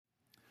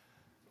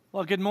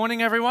Well, good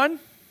morning,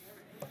 everyone.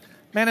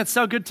 Man, it's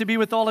so good to be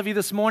with all of you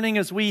this morning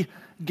as we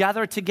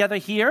gather together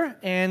here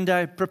and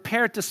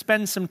prepare to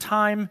spend some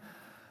time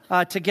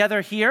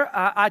together here.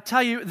 I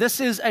tell you,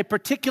 this is a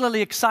particularly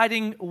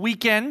exciting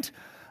weekend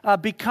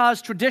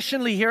because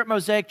traditionally here at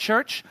Mosaic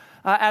Church,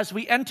 as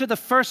we enter the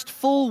first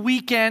full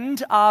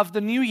weekend of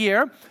the new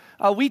year,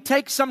 we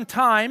take some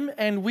time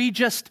and we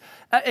just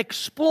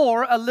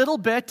explore a little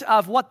bit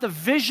of what the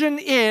vision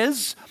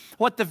is,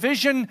 what the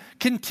vision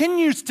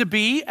continues to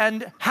be,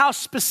 and how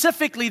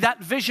specifically that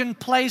vision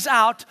plays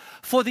out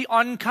for the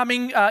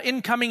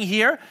incoming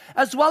year,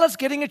 as well as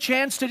getting a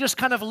chance to just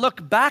kind of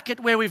look back at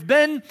where we've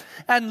been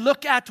and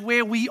look at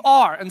where we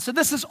are. And so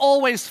this is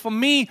always, for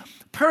me,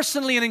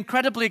 personally, an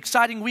incredibly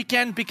exciting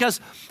weekend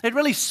because it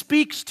really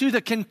speaks to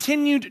the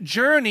continued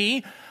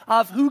journey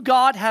of who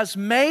God has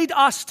made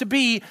us to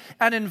be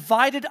and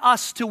invited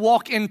us to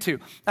walk into.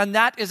 And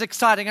that is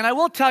exciting. And I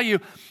will tell you,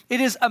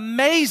 it is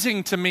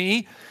amazing to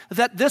me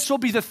that this will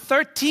be the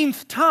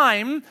 13th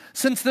time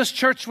since this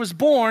church was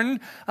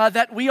born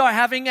that we are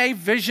having a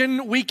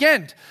vision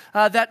weekend,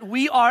 that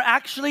we are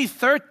actually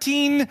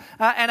 13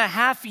 and a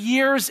half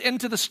years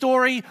into the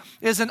story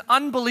is an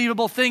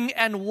unbelievable thing.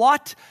 And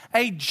what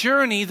a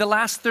journey the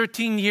last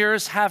 13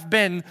 years have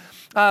been.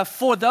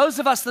 For those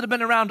of us that have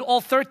been around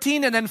all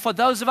 13, and then for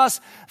those of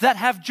us that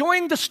have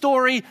joined the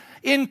story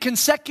in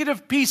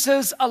consecutive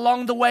pieces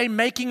along the way,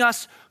 making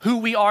us who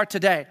we are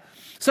today.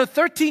 So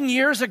 13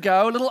 years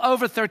ago, a little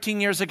over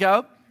 13 years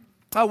ago,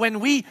 when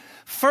we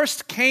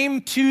first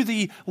came to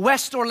the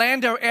West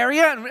Orlando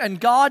area and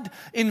God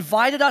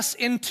invited us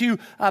into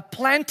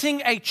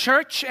planting a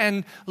church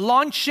and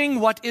launching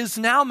what is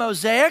now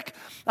Mosaic,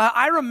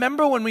 I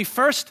remember when we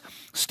first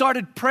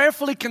started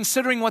prayerfully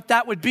considering what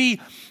that would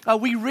be,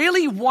 we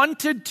really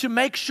wanted to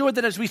make sure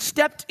that as we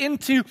stepped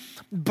into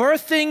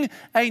birthing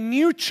a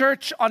new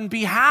church on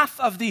behalf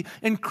of the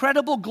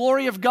incredible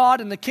glory of God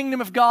and the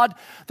kingdom of God,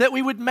 that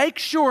we would make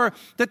sure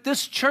that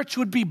this church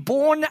would be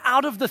born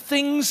out of the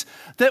things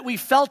that we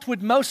felt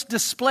would most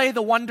display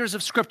the wonders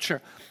of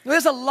Scripture.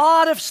 There's a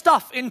lot of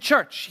stuff in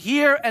church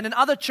here and in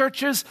other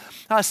churches.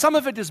 Some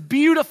of it is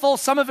beautiful,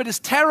 some of it is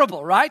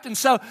terrible, right? And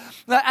so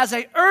as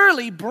an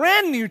early,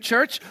 brand new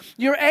church,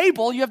 you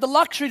have the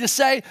luxury to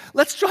say,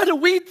 let's try to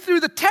weed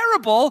through the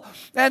terrible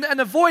and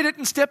avoid it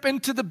and step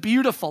into the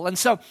beautiful. And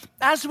so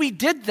as we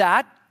did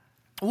that,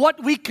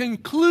 what we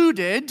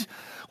concluded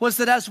was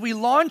that as we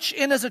launch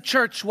in as a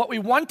church, what we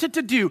wanted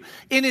to do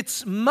in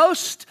its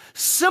most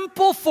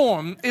simple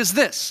form is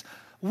this.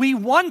 We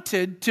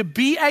wanted to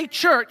be a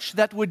church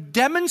that would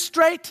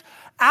demonstrate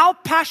our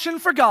passion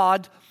for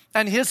God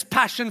and His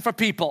passion for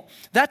people.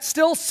 That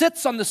still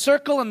sits on the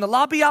circle in the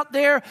lobby out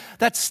there.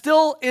 That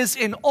still is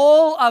in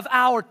all of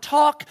our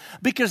talk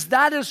because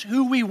that is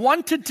who we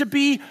wanted to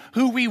be,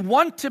 who we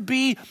want to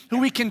be, who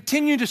we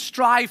continue to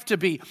strive to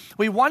be.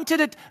 We wanted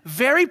it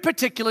very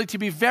particularly to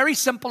be very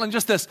simple and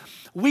just this.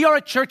 We are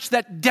a church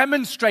that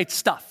demonstrates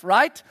stuff,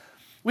 right?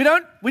 We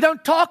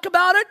don't talk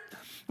about it.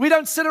 We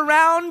don't sit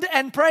around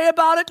and pray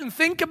about it and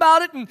think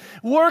about it and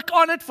work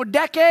on it for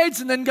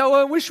decades and then go,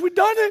 I wish we'd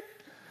done it.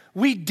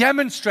 We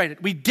demonstrate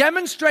it. We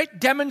demonstrate.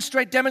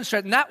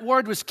 And that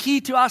word was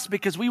key to us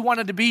because we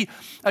wanted to be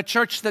a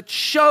church that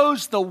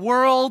shows the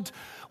world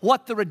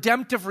what the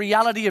redemptive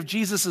reality of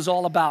Jesus is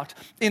all about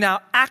in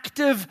our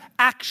active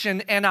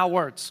action and our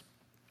words.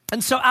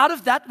 And so out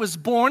of that was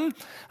born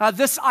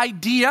this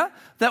idea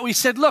that we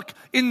said, look,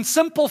 in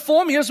simple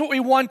form, here's what we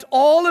want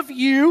all of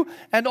you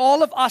and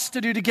all of us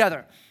to do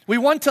together. We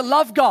want to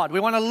love God. We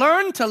want to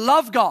learn to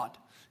love God.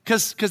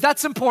 Because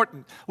that's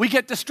important. We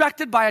get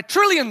distracted by a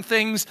trillion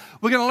things.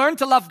 We're going to learn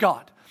to love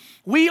God.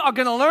 We are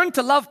going to learn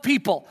to love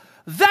people.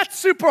 That's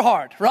super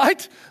hard,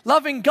 right?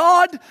 Loving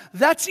God,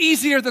 that's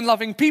easier than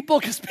loving people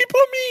because people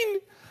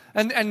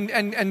are mean.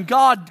 And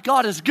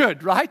God is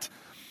good, right?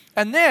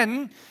 And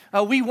then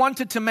we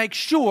wanted to make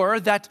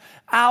sure that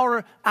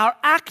our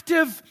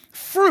active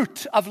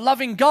fruit of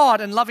loving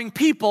God and loving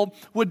people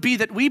would be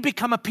that we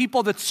become a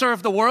people that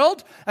serve the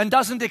world and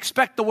doesn't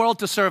expect the world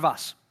to serve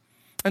us.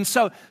 And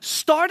so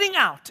starting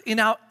out in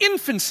our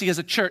infancy as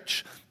a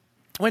church,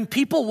 when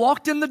people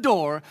walked in the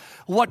door,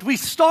 what we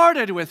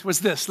started with was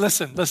this.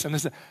 Listen. This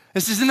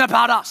isn't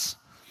about us.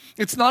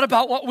 It's not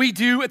about what we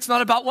do. It's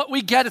not about what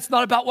we get. It's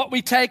not about what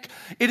we take.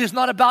 It is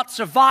not about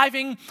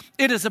surviving.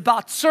 It is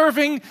about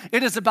serving.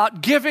 It is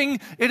about giving.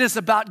 It is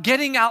about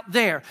getting out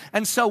there.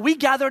 And so we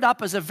gathered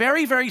up as a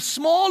very, very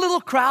small little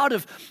crowd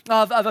of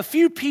a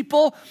few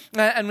people,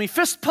 and we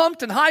fist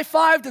pumped and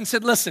high-fived and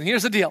said, listen,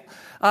 here's the deal.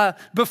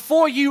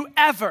 Before you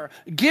ever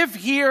give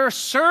here,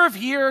 serve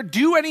here,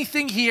 do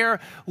anything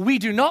here, we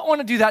do not want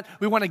to do that.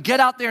 We want to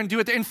get out there and do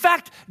it there. In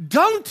fact,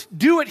 don't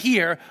do it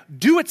here.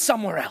 Do it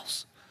somewhere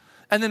else.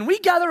 And then we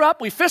gather up,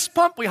 we fist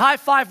pump, we high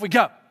five, we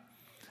go.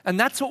 And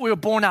that's what we were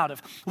born out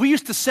of. We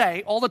used to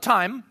say all the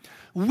time,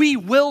 we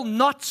will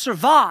not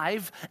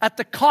survive at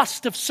the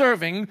cost of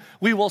serving.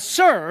 We will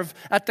serve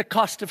at the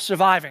cost of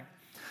surviving.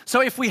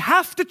 So if we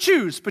have to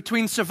choose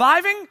between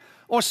surviving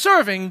or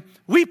serving,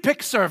 we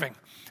pick serving.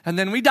 And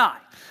then we die.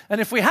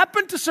 And if we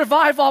happen to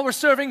survive while we're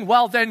serving,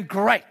 well, then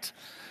great.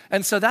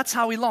 And so that's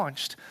how we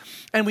launched.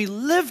 And we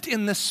lived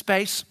in this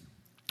space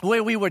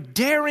where we were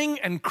daring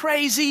and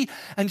crazy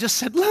and just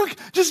said, look,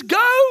 just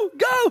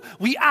go.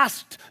 We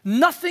asked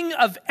nothing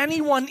of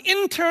anyone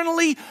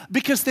internally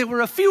because there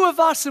were a few of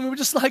us and we were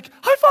just like,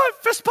 high five,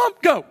 fist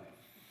pump, go.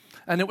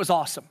 And it was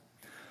awesome.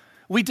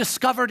 We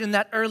discovered in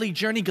that early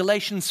journey,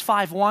 Galatians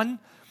 5:1,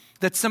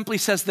 that simply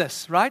says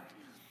this, right?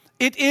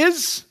 It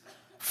is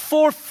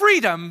for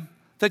freedom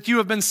that you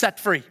have been set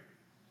free.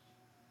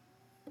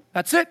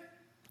 That's it.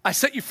 I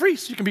set you free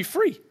so you can be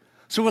free.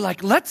 So we're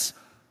like, let's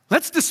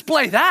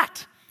display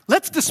that.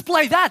 Let's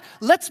display that.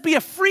 Let's be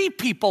a free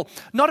people,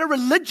 not a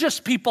religious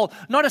people,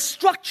 not a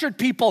structured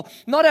people,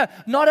 not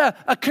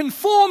a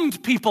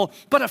conformed people,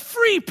 but a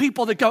free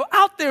people that go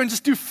out there and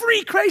just do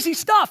free, crazy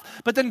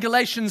stuff. But then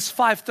Galatians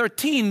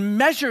 5:13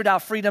 measured our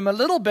freedom a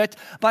little bit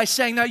by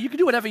saying, now you can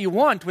do whatever you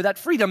want with that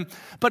freedom,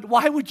 but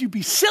why would you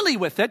be silly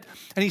with it?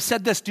 And he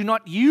said this, do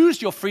not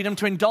use your freedom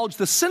to indulge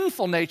the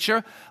sinful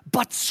nature,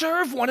 but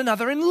serve one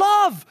another in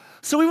love.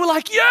 So we were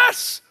like,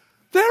 yes,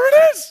 there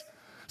it is.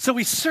 So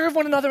we serve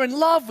one another in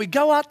love. We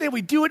go out there,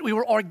 we do it. We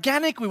were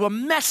organic, we were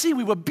messy,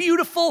 we were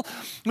beautiful,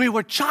 we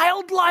were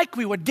childlike,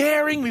 we were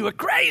daring, we were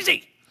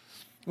crazy.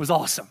 It was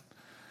awesome.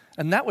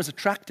 And that was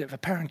attractive,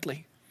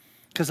 apparently,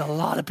 because a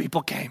lot of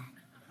people came.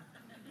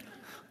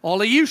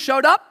 All of you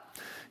showed up.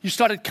 You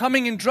started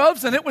coming in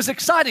droves, and it was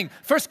exciting.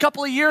 First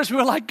couple of years, we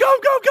were like, go,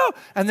 go, go.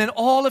 And then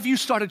all of you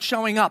started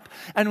showing up.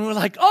 And we were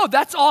like, oh,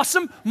 that's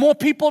awesome. More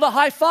people to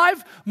high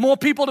five, more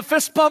people to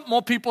fist pump,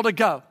 more people to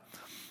go.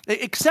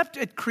 Except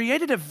it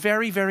created a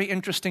very, very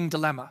interesting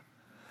dilemma.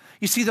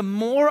 You see, the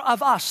more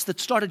of us that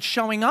started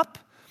showing up,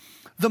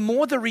 the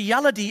more the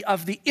reality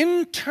of the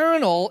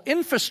internal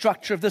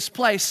infrastructure of this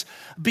place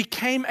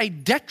became a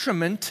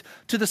detriment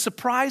to the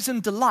surprise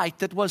and delight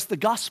that was the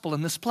gospel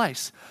in this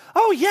place.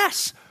 Oh,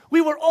 yes, we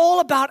were all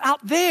about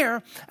out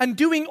there and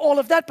doing all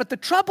of that. But the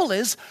trouble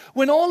is,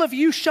 when all of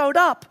you showed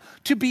up,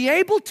 to be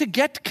able to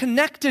get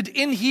connected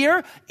in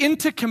here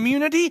into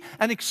community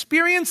and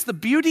experience the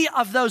beauty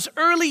of those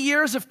early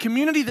years of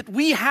community that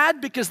we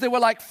had, because there were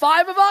like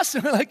 5 of us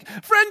and we're like,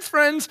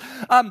 friends,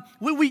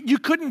 you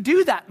couldn't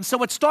do that. And so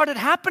what started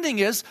happening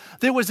is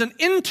there was an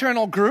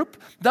internal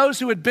group, those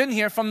who had been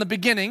here from the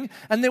beginning,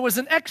 and there was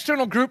an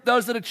external group,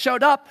 those that had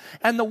showed up,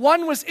 and the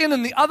one was in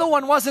and the other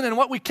one wasn't. And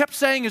what we kept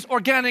saying is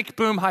organic,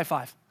 boom, high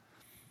five.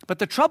 But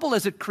the trouble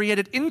is it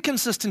created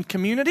inconsistent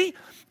community,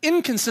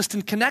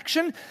 inconsistent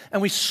connection,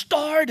 and we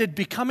started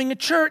becoming a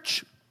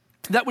church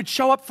that would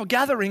show up for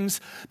gatherings,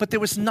 but there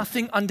was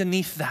nothing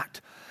underneath that.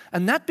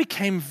 And that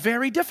became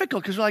very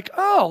difficult because we're like,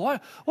 oh,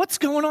 what's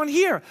going on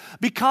here?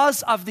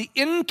 Because of the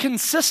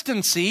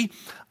inconsistency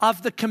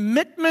of the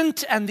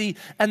commitment and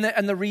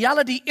the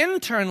reality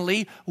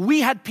internally,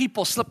 we had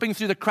people slipping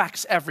through the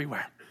cracks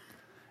everywhere.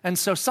 And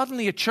so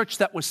suddenly a church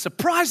that was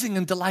surprising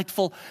and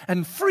delightful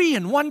and free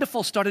and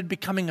wonderful started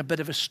becoming a bit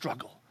of a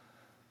struggle.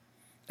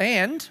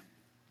 And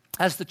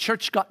as the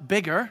church got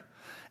bigger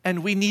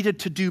and we needed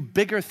to do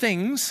bigger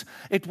things,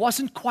 it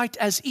wasn't quite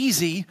as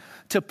easy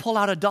to pull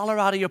out $1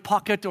 out of your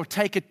pocket or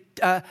take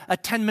a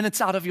 10 minutes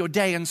out of your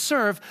day and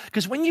serve.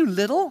 Because when you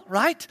little,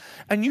 right,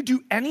 and you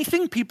do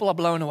anything, people are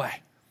blown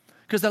away.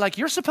 Because they're like,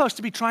 you're supposed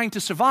to be trying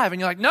to survive.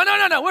 And you're like, no,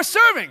 we're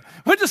serving.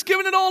 We're just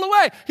giving it all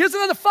away. Here's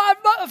another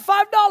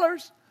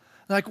 $5.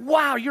 Like,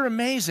 wow, you're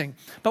amazing.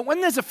 But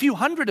when there's a few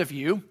hundred of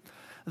you,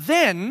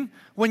 then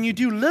when you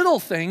do little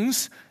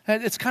things,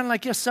 it's kind of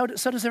like, yes, so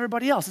does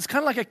everybody else. It's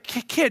kind of like a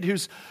kid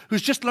who's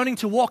just learning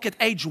to walk at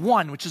age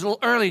 1, which is a little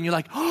early, and you're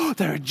like, oh,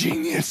 they're a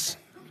genius.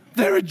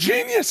 They're a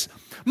genius.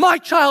 My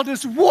child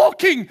is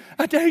walking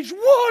at age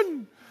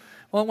 1.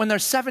 Well, when they're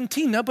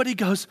 17, nobody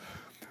goes,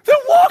 they're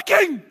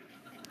walking.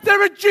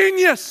 They're a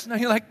genius. Now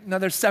you're like, no,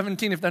 they're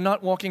 17. If they're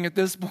not walking at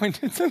this point,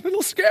 it's a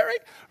little scary,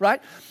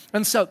 right?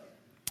 And so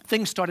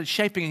things started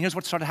shaping, and here's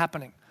what started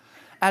happening.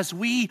 As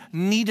we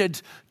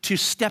needed to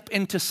step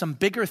into some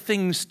bigger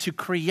things to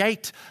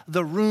create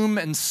the room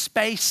and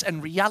space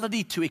and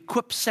reality to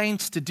equip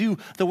saints to do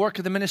the work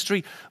of the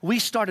ministry, we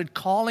started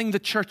calling the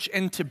church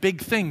into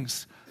big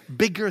things,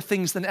 bigger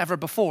things than ever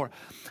before.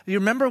 You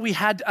remember we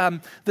had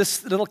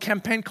this little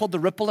campaign called The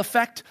Ripple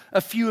Effect?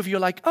 A few of you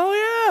are like, oh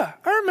yeah,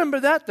 I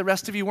remember that. The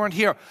rest of you weren't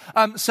here.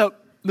 So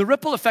the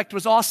Ripple Effect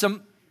was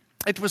awesome.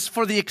 It was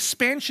for the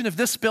expansion of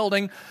this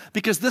building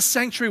because this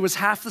sanctuary was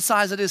half the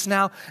size it is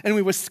now, and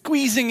we were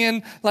squeezing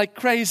in like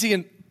crazy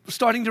and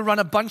starting to run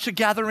a bunch of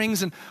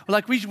gatherings, and we're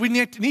like, we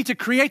need to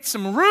create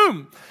some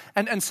room.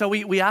 And so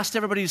we asked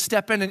everybody to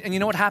step in, and you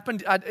know what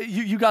happened?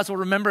 You guys will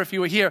remember if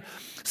you were here.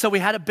 So we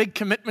had a big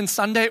commitment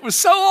Sunday. It was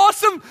so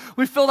awesome.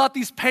 We filled out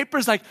these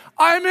papers like,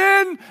 I'm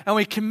in, and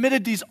we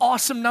committed these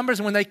awesome numbers,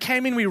 and when they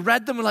came in, we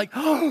read them, we're like,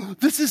 oh,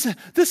 this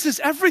is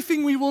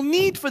everything we will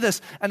need for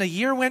this. And a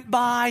year went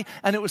by,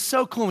 and it was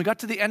so cool. And we got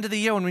to the end of the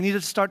year when we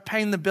needed to start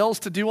paying the bills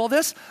to do all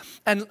this,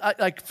 and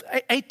like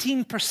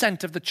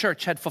 18% of the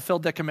church had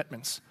fulfilled their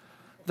commitments.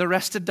 The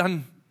rest had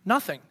done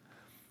nothing.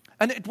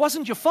 And it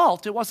wasn't your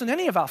fault. It wasn't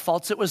any of our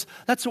faults.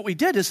 That's what we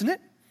did, isn't it?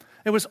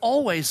 It was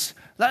always,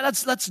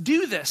 let's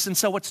do this. And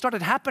so what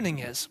started happening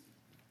is,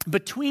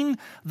 between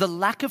the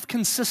lack of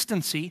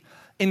consistency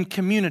in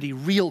community,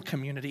 real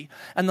community,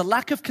 and the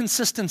lack of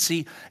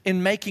consistency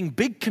in making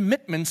big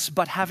commitments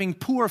but having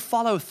poor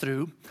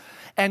follow-through,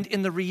 and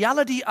in the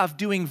reality of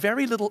doing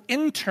very little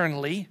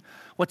internally,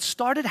 what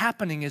started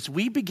happening is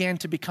we began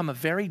to become a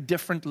very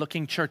different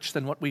looking church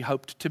than what we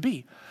hoped to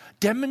be.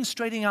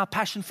 Demonstrating our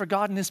passion for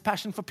God and His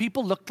passion for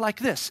people looked like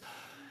this.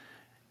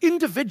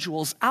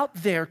 Individuals out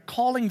there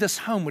calling this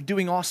home were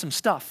doing awesome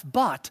stuff,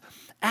 but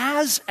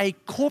as a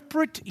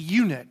corporate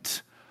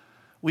unit,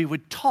 we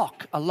would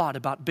talk a lot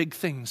about big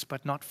things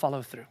but not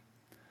follow through.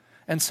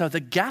 And so the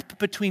gap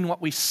between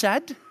what we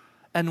said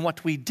and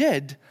what we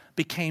did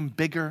became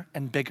bigger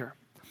and bigger.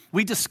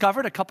 We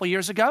discovered a couple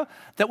years ago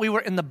that we were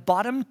in the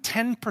bottom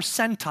 10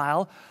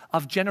 percentile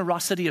of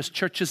generosity as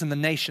churches in the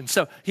nation.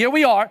 So here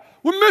we are,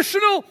 we're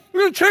missional,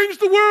 we're going to change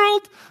the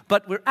world,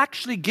 but we're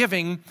actually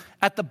giving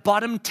at the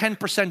bottom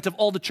 10% of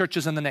all the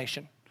churches in the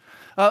nation.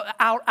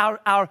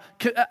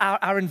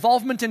 Our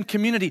involvement in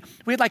community,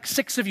 we had like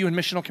 6 of you in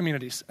missional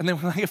communities, and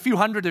then like a few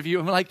hundred of you,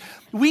 and we're like,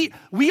 we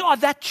are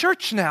that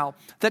church now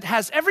that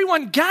has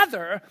everyone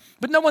gather,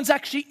 but no one's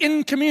actually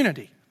in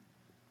community.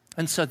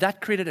 And so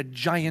that created a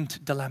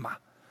giant dilemma.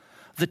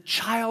 The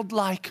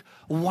childlike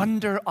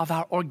wonder of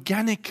our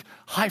organic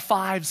high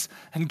fives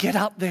and get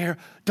out there,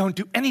 don't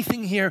do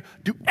anything here,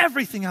 do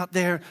everything out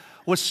there,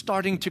 was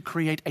starting to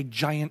create a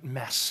giant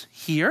mess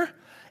here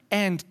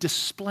and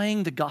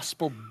displaying the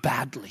gospel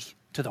badly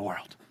to the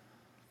world.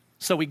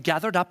 So we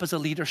gathered up as a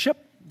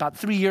leadership about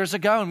 3 years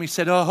ago, and we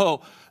said, oh,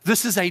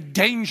 this is a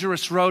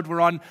dangerous road we're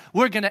on.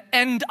 We're going to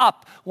end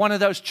up one of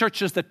those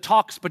churches that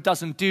talks but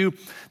doesn't do,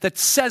 that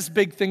says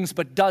big things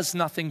but does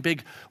nothing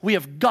big. We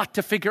have got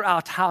to figure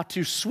out how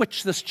to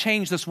switch this,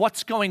 change this.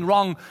 What's going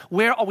wrong?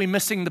 Where are we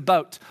missing the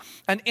boat?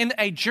 And in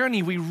a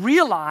journey, we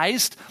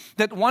realized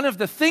that one of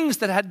the things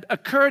that had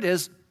occurred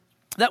is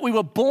that we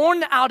were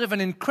born out of an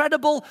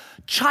incredible,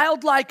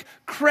 childlike,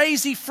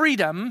 crazy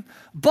freedom,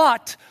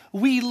 but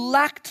we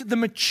lacked the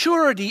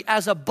maturity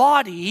as a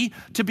body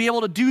to be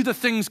able to do the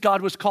things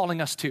God was calling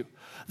us to.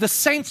 The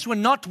saints were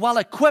not well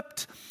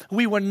equipped.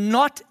 We were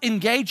not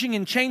engaging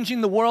in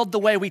changing the world the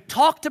way we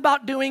talked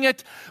about doing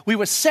it. We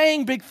were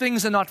saying big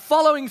things and not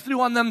following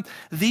through on them.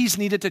 These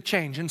needed to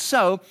change. And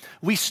so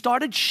we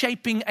started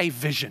shaping a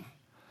vision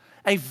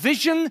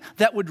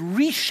that would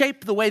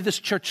reshape the way this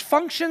church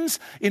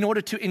functions in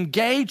order to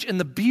engage in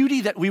the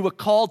beauty that we were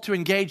called to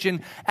engage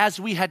in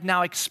as we had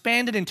now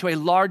expanded into a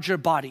larger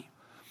body.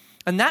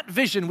 And that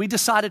vision we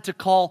decided to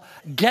call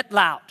Get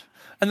Loud.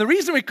 And the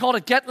reason we called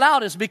it Get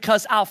Loud is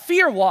because our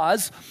fear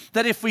was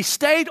that if we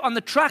stayed on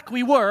the track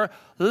we were,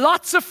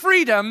 lots of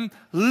freedom,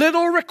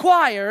 little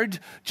required,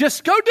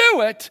 just go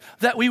do it,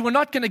 that we were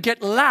not going to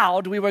get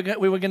loud, we were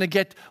going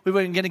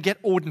to get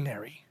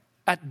ordinary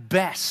at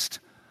best.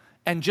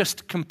 And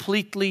just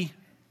completely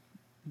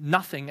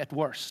nothing at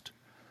worst.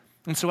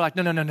 And so we're like,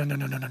 no.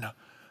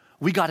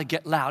 We got to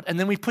get loud. And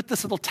then we put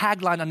this little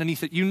tagline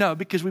underneath it,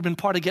 because we've been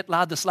part of Get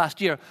Loud this last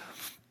year.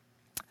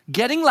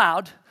 Getting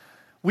loud,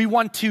 we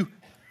want to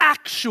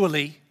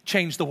actually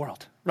change the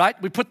world,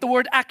 right? We put the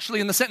word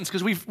actually in the sentence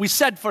because we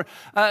said for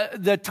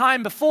the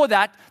time before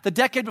that, the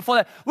decade before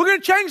that, we're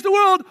going to change the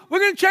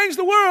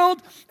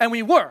world, and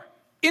we were.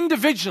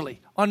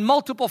 Individually, on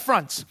multiple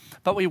fronts,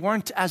 but we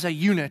weren't as a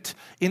unit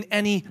in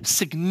any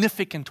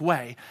significant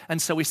way.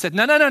 And so we said,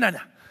 no.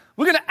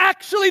 We're going to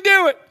actually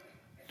do it.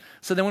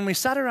 So then when we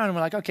sat around and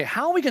we're like, okay,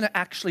 how are we going to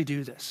actually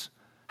do this?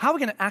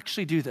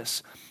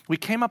 We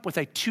came up with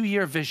a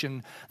 2-year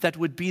vision that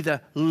would be the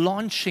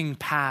launching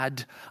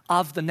pad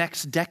of the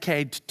next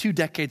decade, 2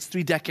 decades,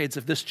 3 decades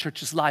of this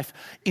church's life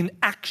in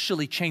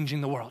actually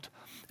changing the world.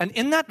 And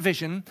in that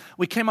vision,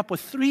 we came up with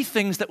 3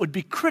 things that would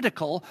be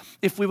critical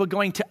if we were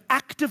going to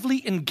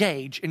actively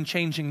engage in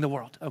changing the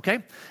world, okay?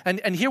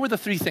 And here were the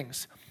 3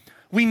 things.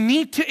 We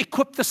need to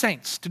equip the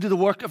saints to do the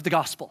work of the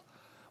gospel.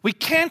 We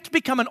can't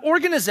become an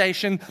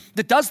organization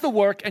that does the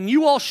work and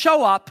you all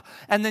show up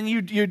and then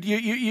you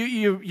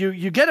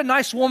get a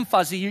nice warm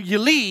fuzzy, you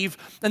leave,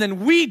 and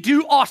then we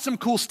do awesome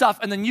cool stuff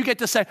and then you get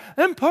to say,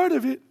 I'm part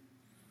of it.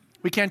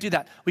 We can't do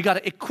that. We got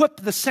to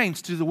equip the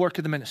saints to do the work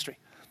of the ministry.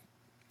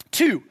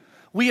 2,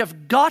 we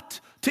have got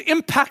to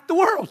impact the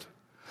world.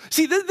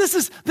 See,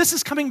 this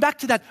is coming back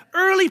to that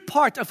early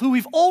part of who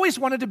we've always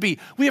wanted to be.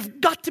 We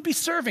have got to be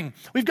serving.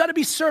 We've got to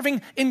be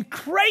serving in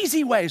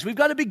crazy ways. We've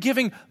got to be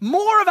giving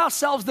more of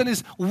ourselves than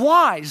is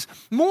wise,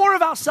 more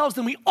of ourselves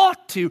than we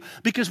ought to,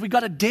 because we've got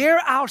to dare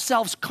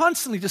ourselves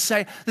constantly to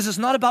say, this is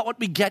not about what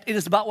we get, it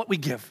is about what we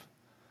give.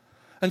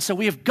 And so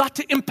we have got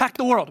to impact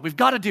the world. We've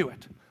got to do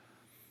it.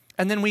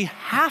 And then we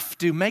have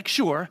to make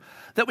sure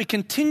that we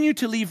continue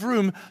to leave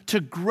room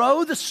to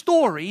grow the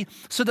story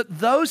so that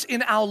those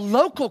in our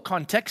local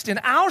context, in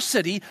our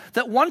city,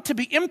 that want to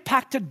be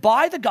impacted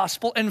by the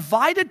gospel,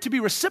 invited to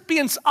be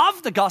recipients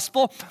of the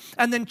gospel,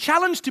 and then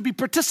challenged to be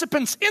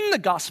participants in the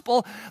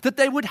gospel, that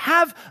they would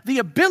have the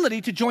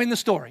ability to join the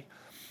story.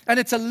 And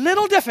it's a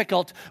little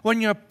difficult when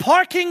you're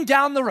parking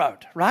down the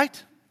road,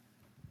 right?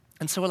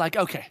 And so we're like,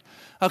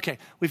 okay,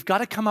 we've got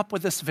to come up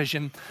with this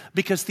vision,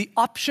 because the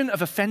option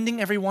of offending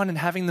everyone and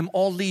having them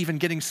all leave and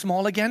getting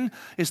small again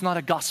is not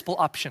a gospel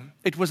option.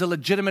 It was a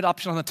legitimate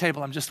option on the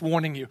table. I'm just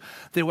warning you.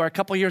 There were a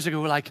couple years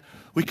ago, we're like,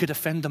 we could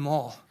offend them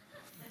all.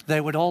 They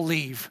would all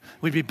leave.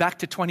 We'd be back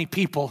to 20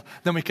 people.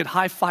 Then we could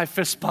high five,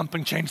 fist bump,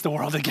 and change the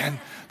world again.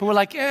 But we're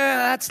like,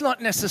 that's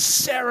not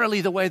necessarily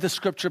the way the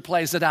scripture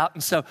plays it out.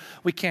 And so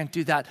we can't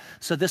do that.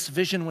 So this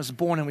vision was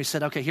born, and we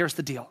said, okay, here's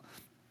the deal.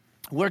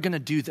 We're going to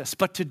do this.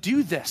 But to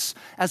do this,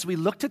 as we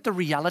looked at the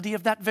reality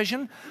of that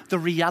vision, the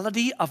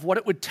reality of what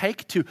it would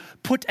take to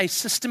put a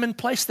system in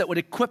place that would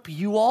equip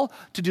you all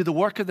to do the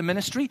work of the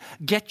ministry,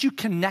 get you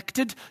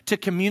connected to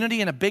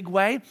community in a big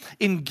way,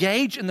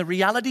 engage in the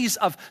realities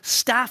of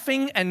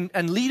staffing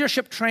and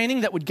leadership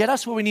training that would get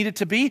us where we needed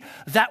to be,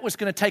 that was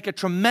going to take a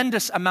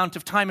tremendous amount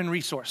of time and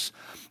resource.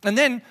 And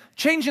then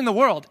changing the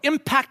world,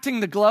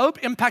 impacting the globe,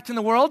 impacting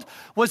the world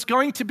was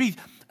going to be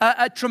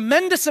a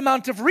tremendous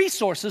amount of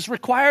resources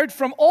required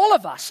from all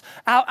of us.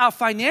 Our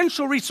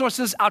financial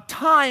resources, our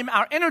time,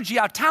 our energy,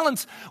 our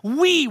talents,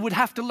 we would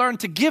have to learn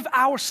to give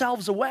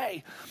ourselves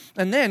away.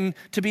 And then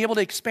to be able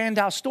to expand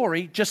our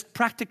story, just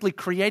practically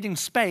creating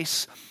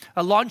space,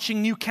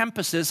 launching new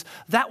campuses,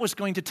 that was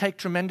going to take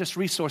tremendous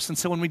resource. And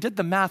so when we did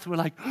the math, we're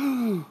like,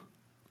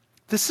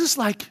 this is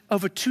like,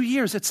 over 2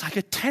 years, it's like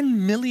a $10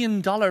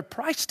 million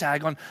price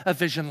tag on a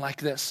vision like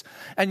this.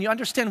 And you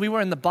understand, we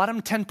were in the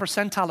bottom 10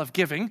 percentile of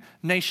giving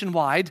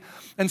nationwide.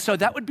 And so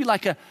that would be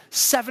like a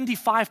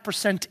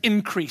 75%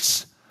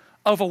 increase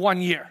over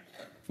 1 year,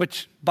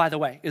 which, by the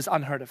way, is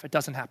unheard of. It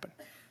doesn't happen.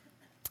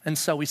 And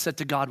so we said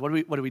to God, what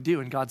do we do?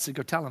 And God said,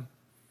 go tell them.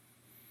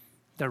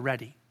 They're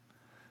ready.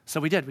 So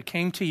we did. We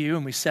came to you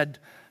and we said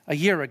a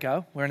year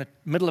ago, we're in the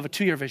middle of a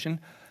 2-year vision.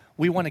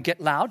 We want to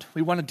get loud.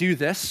 We want to do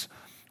this.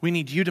 We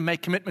need you to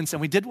make commitments.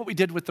 And we did what we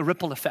did with the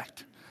ripple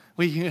effect.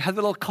 We had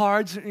the little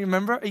cards, you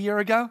remember, a year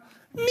ago?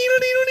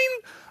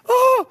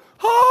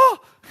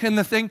 In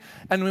the thing.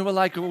 And we were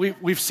like,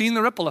 we've seen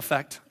the ripple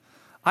effect.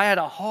 I had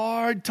a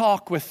hard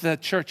talk with the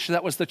church.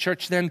 That was the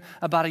church then,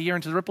 about a year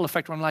into the ripple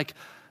effect, where I'm like,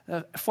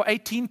 for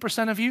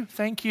 18% of you,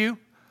 thank you.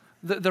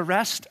 The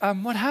rest,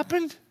 what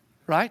happened?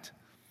 Right?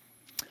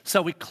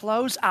 So we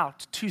close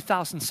out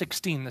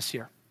 2016 this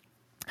year,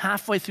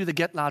 halfway through the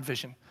Get Loud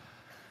vision.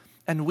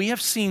 And we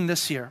have seen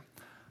this year,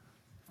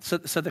 so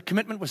the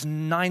commitment was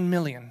 $9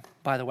 million,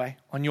 by the way,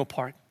 on your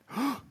part.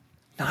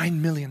 $9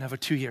 million over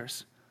 2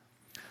 years.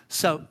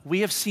 So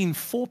we have seen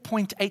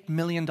 $4.8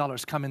 million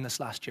come in this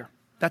last year.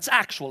 That's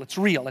actual, it's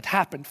real, it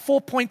happened.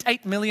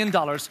 $4.8 million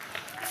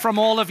from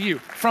all of you,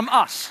 from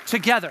us,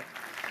 together.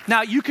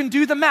 Now you can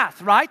do the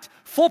math, right?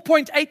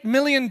 $4.8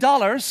 million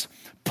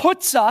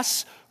puts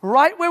us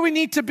right where we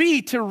need to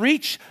be to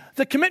reach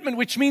the commitment,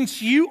 which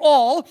means you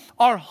all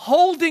are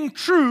holding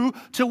true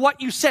to what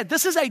you said.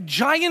 This is a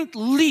giant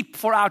leap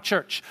for our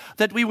church,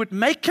 that we would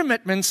make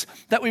commitments,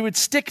 that we would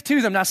stick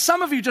to them. Now,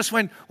 some of you just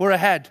went, we're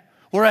ahead.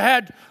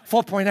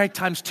 4.8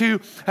 times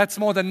 2, that's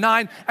more than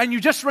 9. And you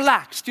just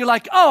relaxed. You're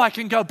like, I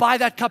can go buy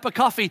that cup of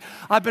coffee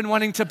I've been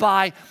wanting to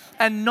buy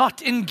and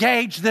not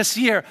engage this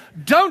year.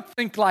 Don't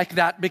think like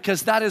that,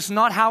 because that is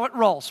not how it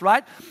rolls,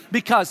 right?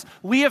 Because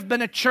we have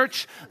been a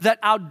church that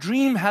our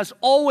dream has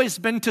always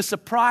been to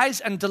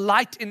surprise and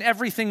delight in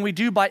everything we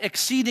do by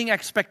exceeding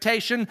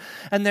expectation.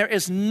 And there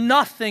is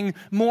nothing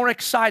more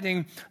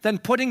exciting than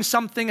putting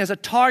something as a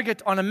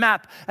target on a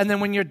map. And then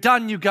when you're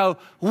done, you go,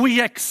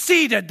 we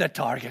exceeded the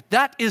target.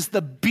 That is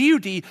the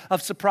beauty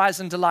of surprise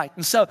and delight.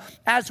 And so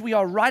as we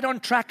are right on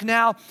track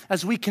now,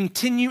 as we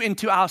continue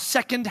into our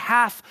second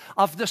half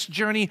of this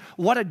journey,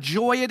 what a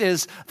joy it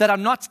is that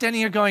I'm not standing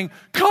here going,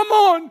 come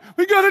on,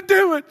 we got to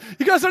do it.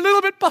 You guys are a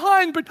little bit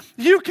behind, but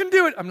you can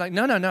do it. I'm like,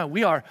 no.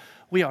 We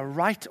are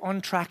right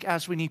on track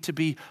as we need to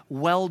be.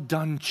 Well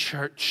done,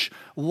 church.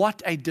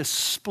 What a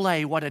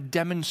display, what a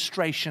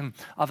demonstration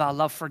of our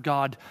love for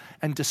God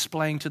and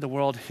displaying to the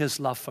world His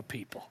love for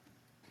people.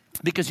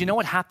 Because you know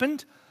what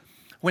happened?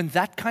 When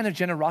that kind of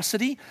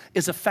generosity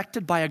is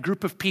affected by a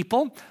group of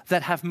people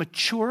that have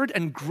matured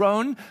and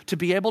grown to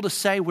be able to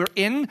say, we're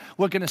going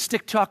to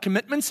stick to our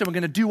commitments, and we're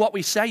going to do what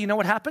we say, you know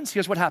what happens?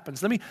 Here's what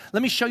happens.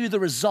 Let me show you the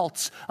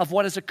results of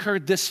what has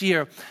occurred this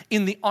year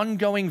in the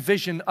ongoing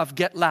vision of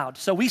Get Loud.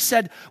 So we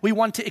said we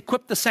want to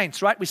equip the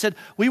saints, right? We said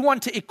we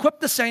want to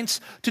equip the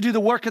saints to do the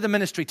work of the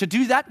ministry. To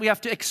do that, we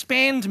have to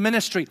expand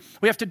ministry.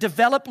 We have to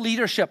develop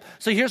leadership.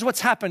 So here's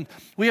what's happened.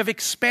 We have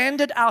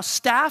expanded our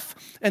staff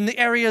in the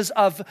areas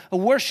of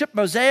worship,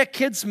 Mosaic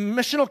Kids,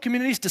 missional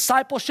communities,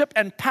 discipleship,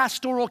 and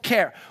pastoral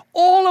care.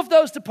 All of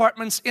those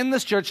departments in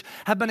this church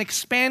have been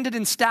expanded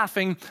in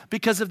staffing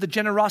because of the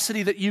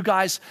generosity that you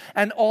guys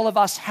and all of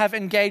us have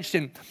engaged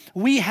in.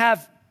 We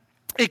have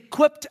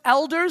equipped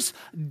elders,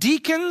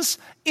 deacons,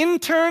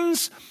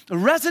 interns,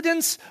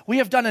 residents. We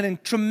have done a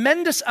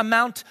tremendous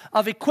amount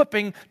of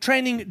equipping,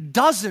 training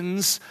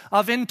dozens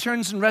of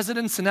interns and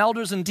residents and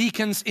elders and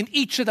deacons in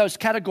each of those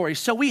categories.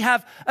 So we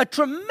have a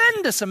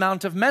tremendous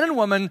amount of men and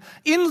women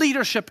in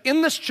leadership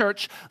in this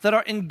church that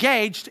are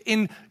engaged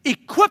in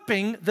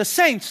equipping the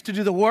saints to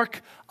do the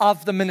work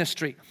of the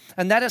ministry.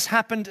 And that has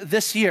happened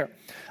this year.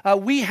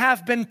 We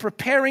have been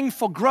preparing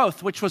for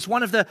growth, which was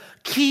one of the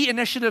key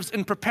initiatives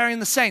in preparing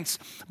the saints.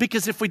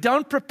 Because if we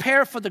don't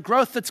prepare for the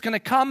growth that's going to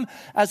come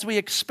as we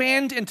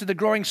expand into the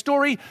growing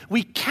story,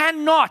 we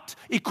cannot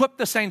equip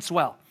the saints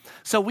well.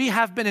 So we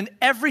have been in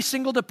every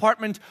single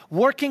department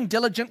working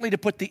diligently to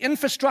put the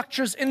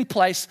infrastructures in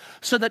place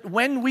so that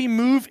when we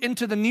move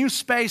into the new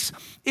space,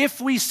 if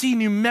we see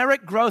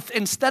numeric growth,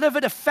 instead of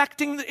it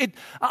affecting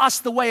us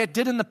the way it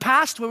did in the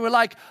past, where we're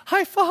like,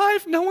 high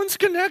five, no one's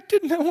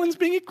connected, no one's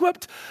being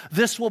equipped,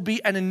 this will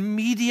be an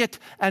immediate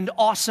and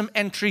awesome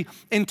entry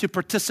into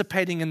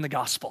participating in the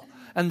gospel.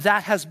 And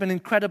that has been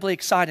incredibly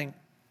exciting.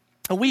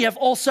 We have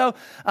also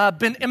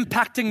been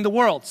impacting the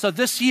world. So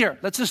this year,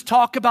 let's just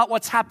talk about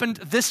what's happened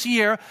this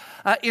year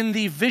in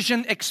the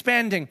vision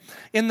expanding.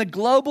 In the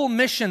global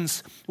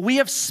missions, we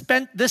have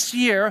spent this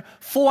year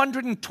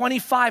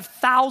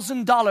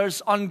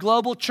 $425,000 on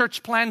global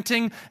church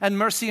planting and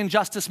mercy and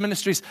justice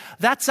ministries.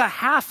 That's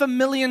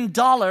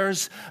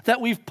 $500,000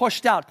 that we've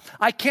pushed out.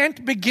 I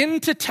can't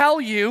begin to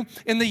tell you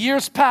in the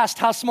years past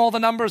how small the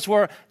numbers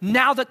were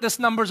now that this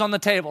number's on the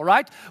table,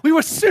 right? We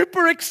were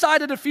super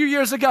excited a few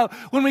years ago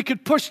when we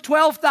could push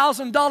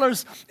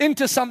 $12,000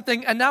 into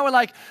something, and now we're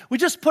like, we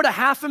just put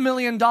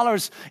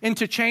 $500,000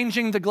 into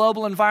changing the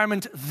global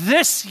environment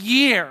this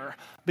year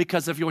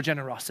because of your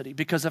generosity,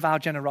 because of our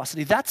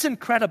generosity. That's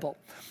incredible.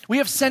 We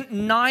have sent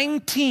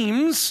 9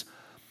 teams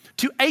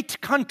to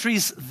 8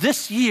 countries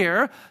this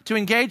year to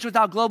engage with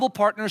our global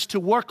partners to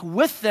work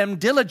with them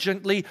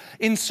diligently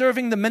in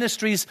serving the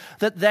ministries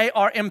that they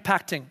are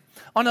impacting.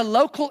 On a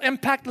local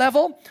impact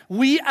level,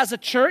 we as a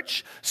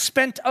church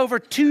spent over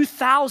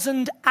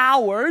 2,000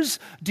 hours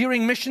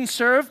during Mission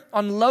Serve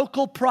on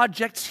local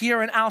projects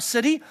here in our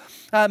city.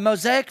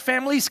 Mosaic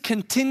families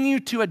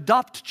continue to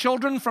adopt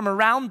children from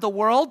around the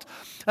world.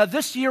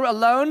 This year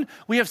alone,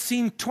 we have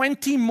seen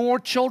 20 more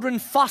children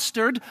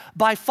fostered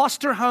by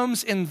foster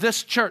homes in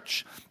this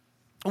church.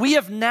 We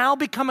have now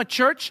become a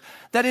church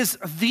that is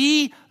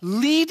the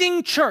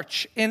leading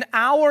church in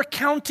our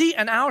county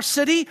and our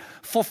city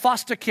for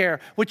foster care,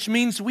 which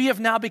means we have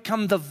now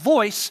become the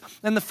voice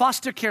in the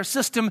foster care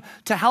system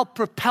to help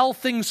propel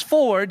things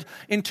forward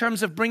in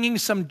terms of bringing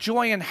some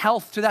joy and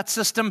health to that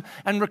system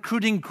and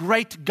recruiting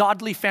great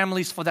godly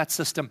families for that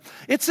system.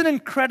 It's an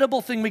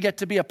incredible thing we get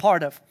to be a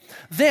part of.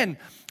 Then,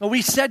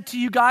 we said to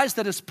you guys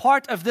that as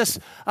part of this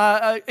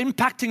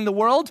impacting the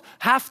world,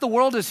 half the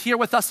world is here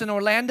with us in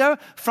Orlando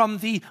from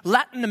the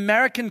Latin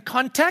American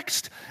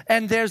context,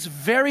 and there's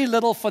very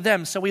little for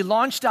them. So we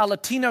launched our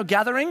Latino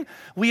gathering.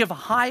 We have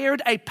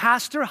hired a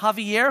pastor,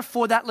 Javier,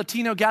 for that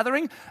Latino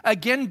gathering,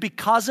 again,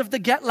 because of the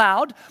Get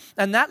Loud.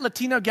 And that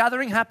Latino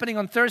gathering happening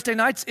on Thursday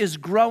nights is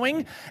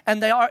growing,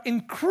 and they are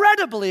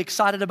incredibly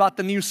excited about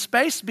the new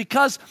space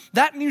because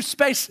that new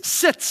space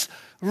sits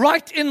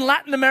right in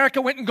Latin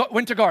America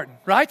Winter Garden,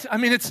 right? I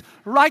mean, it's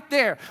right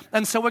there.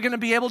 And so we're going to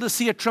be able to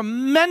see a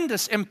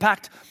tremendous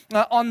impact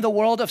on the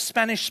world of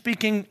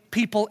Spanish-speaking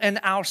people in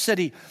our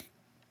city.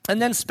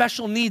 And then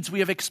special needs. We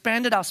have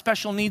expanded our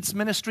special needs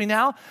ministry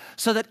now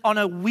so that on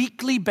a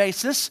weekly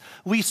basis,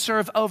 we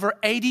serve over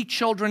 80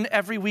 children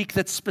every week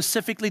that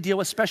specifically deal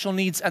with special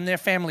needs and their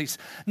families.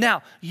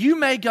 Now, you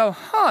may go,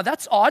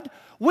 that's odd.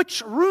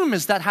 Which room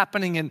is that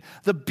happening in?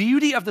 The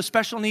beauty of the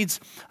special needs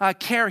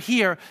care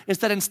here is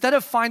that instead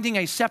of finding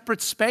a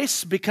separate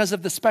space because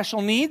of the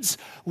special needs,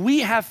 we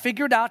have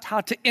figured out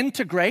how to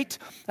integrate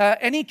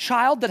any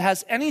child that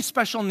has any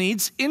special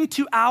needs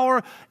into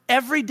our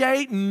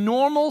everyday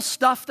normal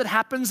stuff that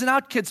happens in our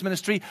kids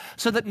ministry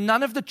so that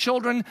none of the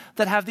children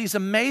that have these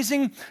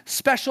amazing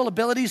special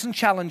abilities and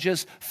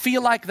challenges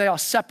feel like they are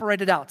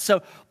separated out.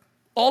 So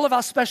all of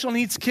our special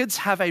needs kids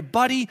have a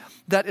buddy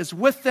that is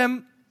with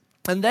them,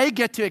 and they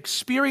get to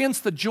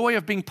experience the joy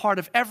of being part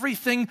of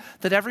everything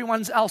that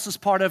everyone else is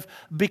part of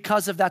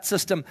because of that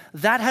system.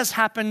 That has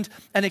happened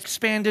and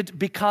expanded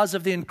because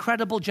of the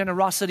incredible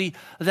generosity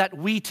that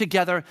we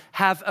together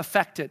have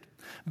affected.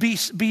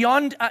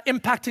 Beyond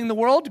impacting the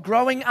world,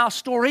 growing our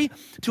story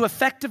to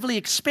effectively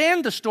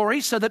expand the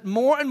story so that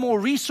more and more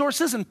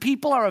resources and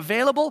people are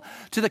available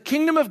to the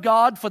kingdom of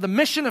God, for the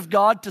mission of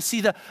God, to see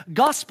the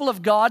gospel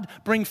of God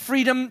bring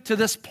freedom to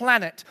this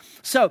planet.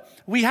 So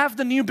we have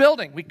the new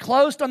building. We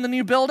closed on the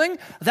new building.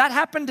 That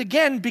happened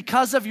again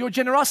because of your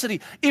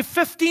generosity. If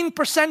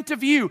 15%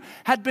 of you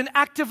had been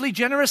actively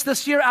generous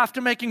this year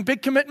after making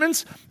big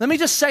commitments, let me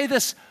just say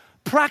this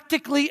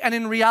practically and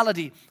in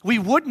reality, we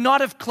would not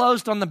have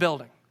closed on the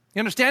building. You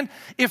understand?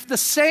 If the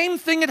same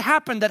thing had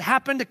happened that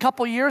happened a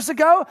couple years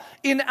ago,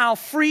 in our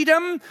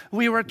freedom,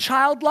 we were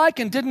childlike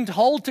and didn't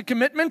hold to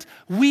commitment,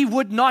 we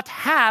would not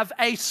have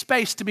a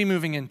space to be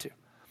moving into.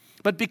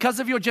 But because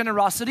of your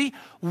generosity,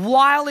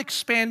 while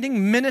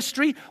expanding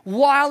ministry,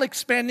 while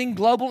expanding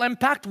global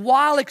impact,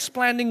 while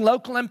expanding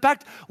local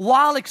impact,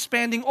 while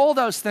expanding all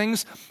those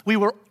things, we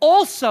were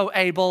also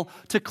able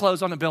to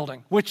close on a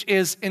building, which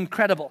is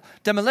incredible.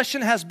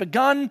 Demolition has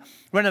begun,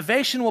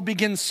 renovation will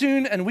begin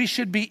soon, and we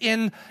should be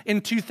in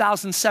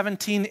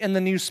 2017 in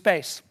the new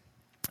space.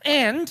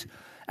 And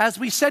as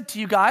we said to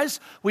you guys,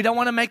 we don't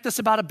want to make this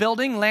about a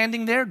building,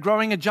 landing there,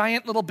 growing a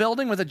giant little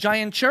building with a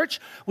giant church.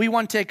 We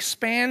want to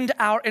expand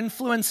our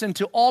influence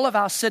into all of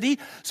our city.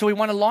 So we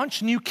want to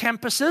launch new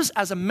campuses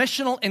as a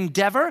missional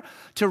endeavor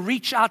to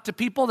reach out to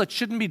people that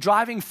shouldn't be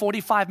driving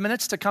 45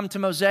 minutes to come to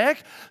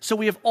Mosaic. So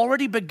we have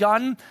already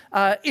begun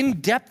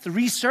in-depth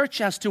research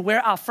as to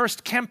where our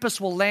first campus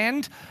will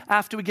land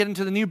after we get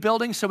into the new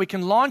building, so we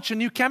can launch a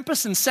new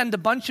campus and send a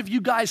bunch of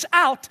you guys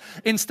out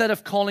instead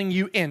of calling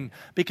you in,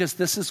 because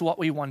this is what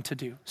we want to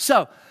do.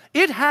 So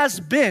it has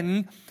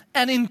been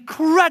an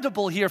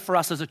incredible year for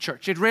us as a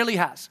church. It really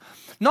has.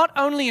 Not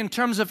only in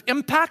terms of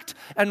impact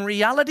and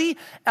reality,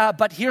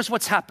 but here's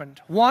what's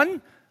happened.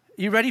 One,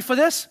 you ready for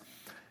this?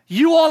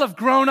 You all have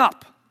grown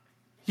up.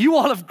 You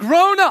all have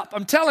grown up,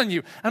 I'm telling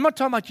you. I'm not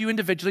talking about you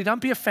individually.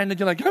 Don't be offended.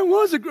 You're like, I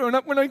was a grown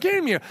up when I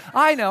came here.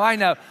 I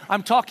know.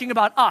 I'm talking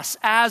about us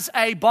as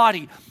a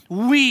body.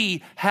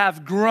 We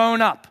have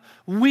grown up.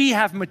 We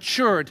have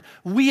matured.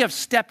 We have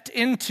stepped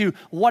into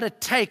what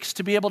it takes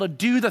to be able to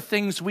do the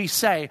things we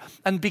say.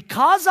 And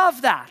because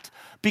of that,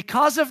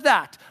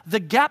 the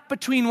gap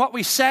between what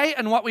we say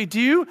and what we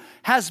do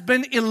has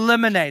been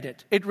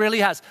eliminated. It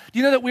really has. Do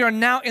you know that we are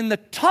now in the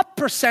top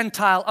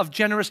percentile of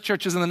generous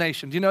churches in the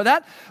nation? Do you know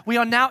that? We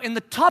are now in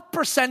the top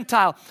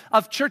percentile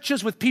of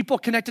churches with people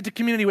connected to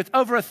community, with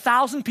over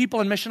 1,000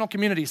 people in missional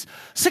communities.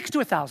 6 to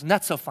 1,000.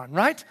 That's so fun,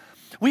 right?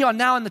 We are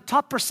now in the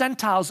top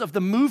percentiles of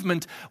the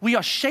movement. We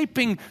are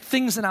shaping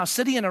things in our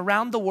city and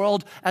around the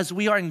world as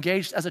we are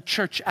engaged as a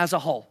church as a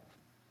whole,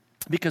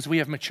 because we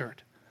have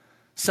matured.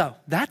 So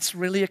that's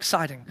really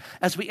exciting.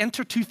 As we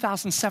enter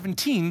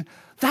 2017,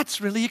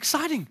 that's really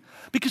exciting,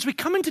 because we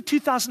come into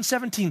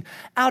 2017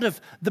 out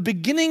of the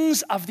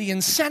beginnings of the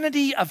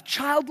insanity of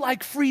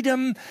childlike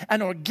freedom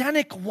and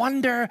organic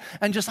wonder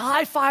and just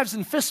high fives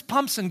and fist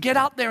pumps and get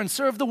out there and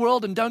serve the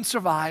world and don't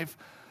survive,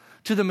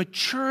 to the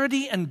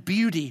maturity and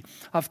beauty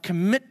of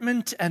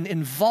commitment and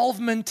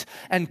involvement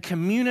and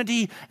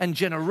community and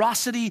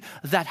generosity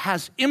that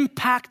has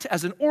impact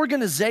as an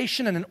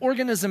organization and an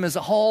organism as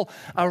a whole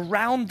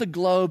around the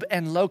globe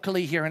and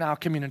locally here in our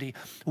community.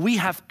 We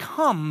have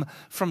come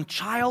from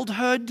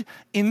childhood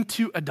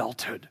into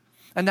adulthood.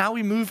 And now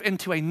we move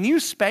into a new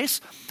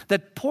space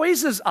that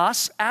poises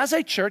us as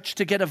a church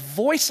to get a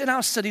voice in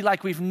our city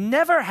like we've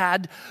never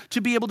had, to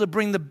be able to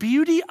bring the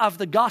beauty of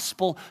the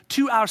gospel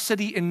to our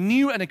city in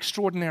new and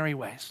extraordinary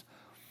ways.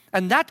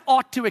 And that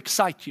ought to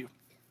excite you.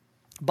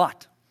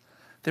 But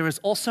there is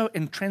also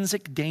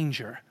intrinsic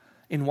danger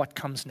in what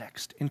comes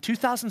next. In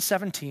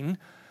 2017,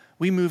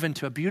 we move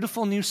into a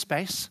beautiful new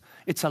space.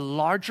 It's a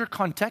larger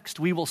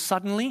context. We will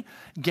suddenly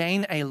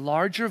gain a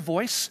larger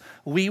voice.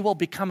 We will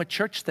become a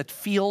church that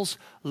feels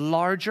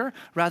larger.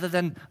 Rather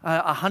than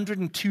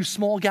 102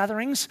 small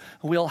gatherings,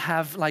 we'll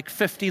have like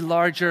 50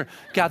 larger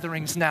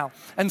gatherings now.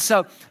 And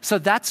so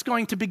that's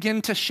going to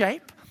begin to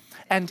shape.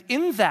 And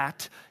in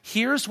that,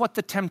 here's what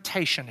the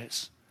temptation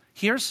is.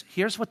 Here's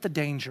what the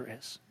danger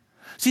is.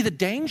 See, the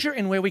danger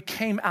in where we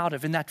came out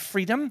of, in that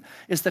freedom,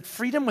 is that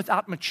freedom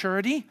without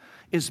maturity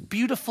is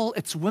beautiful,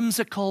 it's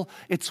whimsical,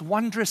 it's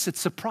wondrous, it's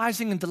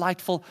surprising and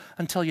delightful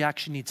until you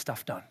actually need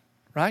stuff done,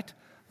 right?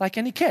 Like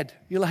any kid.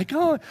 You're like,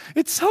 oh,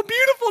 it's so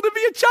beautiful to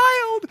be a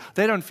child.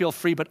 They don't feel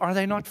free, but are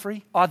they not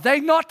free? Are they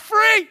not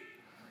free?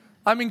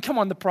 I mean, come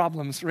on, the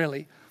problems,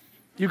 really.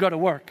 You go to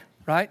work,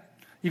 right?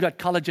 You got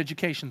college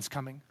educations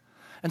coming.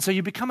 And so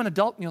you become an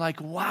adult and you're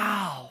like,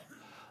 wow,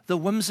 the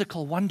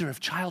whimsical wonder of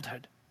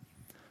childhood.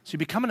 So you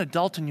become an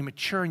adult and you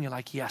mature and you're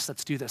like, yes,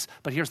 let's do this.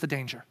 But here's the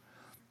danger.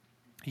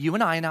 You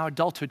and I in our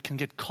adulthood can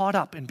get caught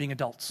up in being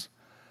adults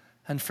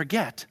and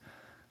forget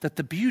that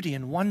the beauty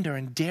and wonder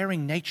and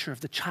daring nature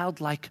of the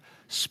childlike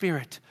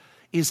spirit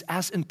is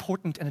as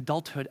important in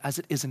adulthood as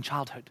it is in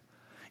childhood.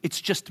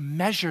 It's just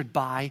measured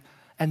by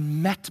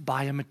and met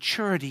by a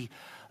maturity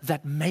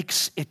that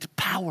makes it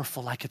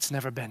powerful like it's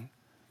never been.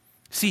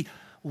 See,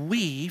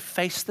 we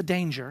face the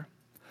danger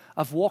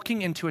of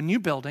walking into a new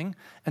building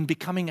and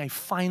becoming a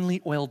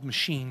finely oiled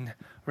machine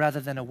rather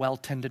than a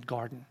well-tended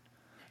garden.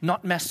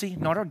 Not messy,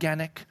 not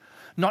organic,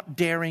 not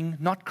daring,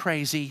 not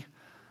crazy,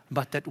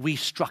 but that we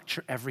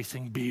structure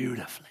everything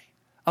beautifully.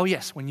 Oh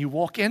yes, when you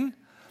walk in,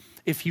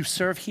 if you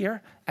serve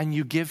here and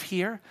you give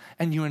here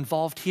and you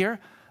involved here,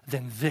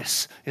 then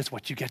this is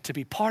what you get to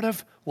be part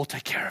of. We'll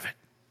take care of it.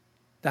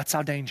 That's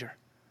our danger.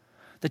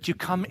 That you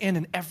come in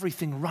and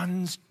everything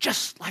runs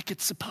just like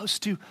it's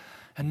supposed to,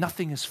 and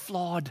nothing is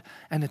flawed,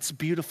 and it's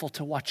beautiful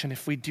to watch. And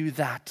if we do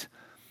that,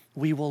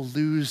 we will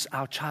lose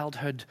our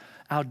childhood,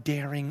 our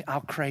daring,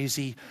 our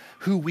crazy,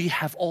 who we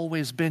have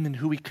always been and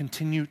who we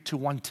continue to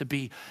want to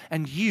be.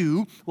 And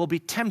you will be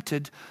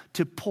tempted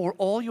to pour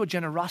all your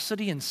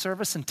generosity and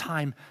service and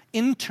time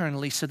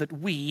internally so that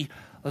we,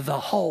 the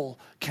whole,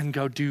 can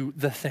go do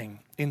the thing,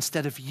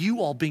 instead of you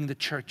all being the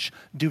church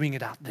doing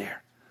it out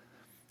there.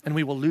 And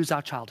we will lose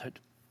our childhood,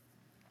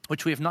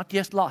 which we have not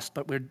yet lost,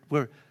 but we're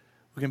going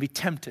to be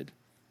tempted.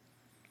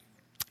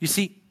 You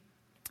see,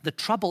 the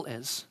trouble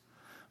is,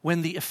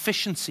 when the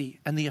efficiency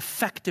and the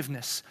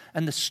effectiveness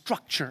and the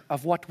structure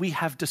of what we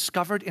have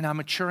discovered in our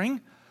maturing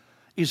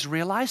is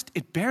realized,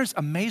 it bears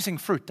amazing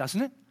fruit,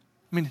 doesn't it?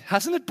 I mean,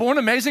 hasn't it borne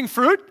amazing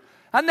fruit?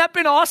 Hasn't that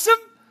been awesome?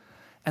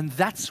 And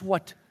that's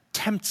what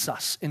tempts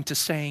us into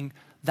saying,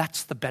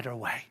 that's the better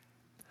way.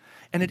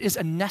 And it is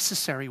a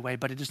necessary way,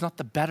 but it is not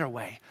the better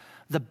way.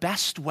 The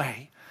best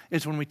way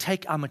is when we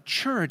take our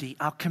maturity,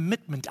 our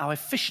commitment, our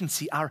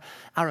efficiency, our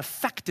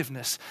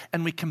effectiveness,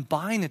 and we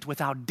combine it with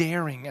our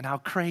daring and our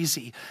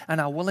crazy and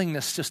our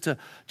willingness just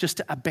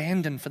to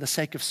abandon for the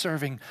sake of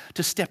serving,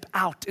 to step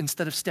out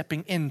instead of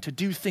stepping in, to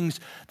do things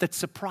that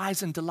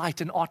surprise and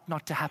delight and ought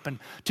not to happen,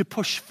 to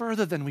push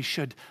further than we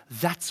should.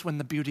 That's when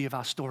the beauty of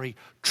our story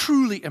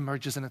truly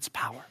emerges in its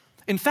power.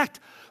 In fact,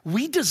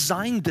 we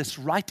designed this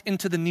right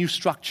into the new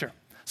structure.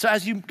 So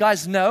as you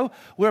guys know,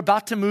 we're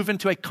about to move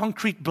into a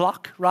concrete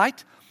block,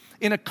 right?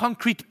 In a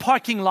concrete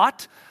parking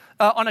lot,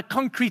 on a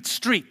concrete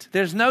street.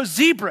 There's no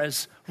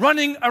zebras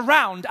running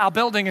around our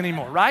building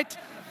anymore, right?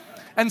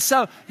 And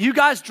so you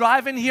guys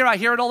drive in here, I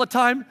hear it all the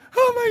time.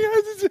 Oh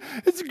my God,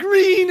 it's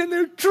green and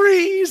there are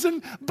trees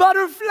and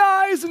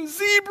butterflies and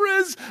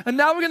zebras. And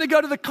now we're going to go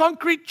to the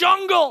concrete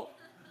jungle.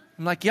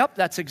 I'm like, yep,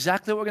 that's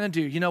exactly what we're going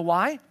to do. You know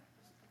why?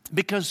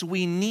 Because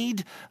we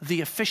need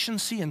the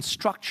efficiency and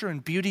structure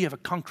and beauty of a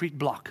concrete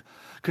block.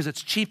 Because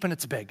it's cheap and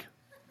it's big,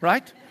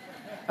 right?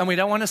 And we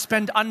don't want to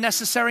spend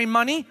unnecessary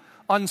money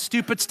on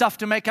stupid stuff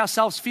to make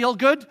ourselves feel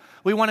good.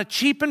 We want it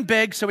cheap and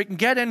big so we can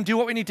get in, do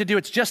what we need to do.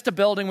 It's just a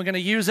building. We're going to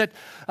use it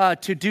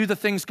to do the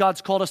things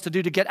God's called us to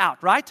do to get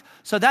out, right?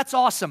 So that's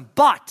awesome.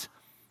 But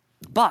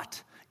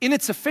in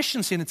its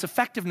efficiency and its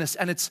effectiveness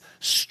and its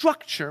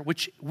structure,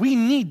 which we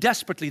need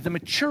desperately, the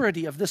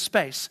maturity of this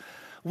space,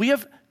 we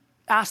have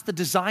asked the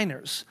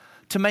designers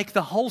to make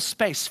the whole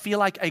space feel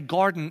like a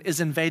garden is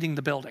invading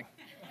the building.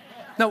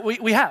 No,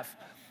 we have.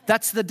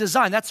 That's the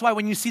design. That's why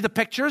when you see the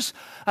pictures,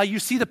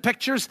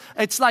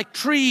 it's like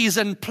trees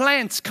and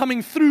plants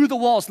coming through the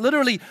walls,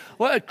 literally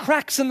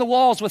cracks in the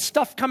walls with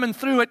stuff coming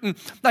through it. And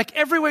like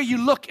everywhere you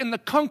look in the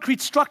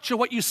concrete structure,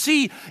 what you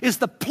see is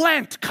the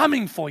plant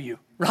coming for you,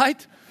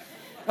 right?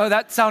 Oh,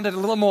 that sounded a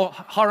little more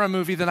horror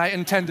movie than I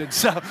intended.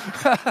 So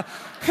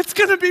it's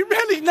going to be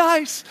really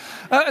nice.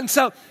 And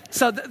so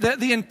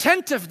the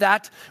intent of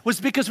that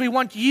was because we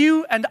want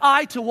you and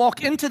I to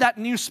walk into that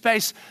new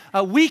space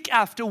week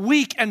after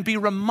week and be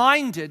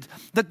reminded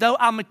that though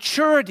our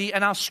maturity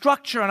and our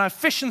structure and our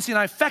efficiency and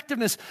our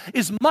effectiveness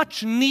is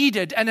much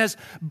needed and has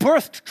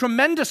birthed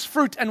tremendous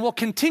fruit and will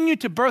continue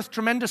to birth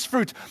tremendous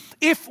fruit,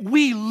 if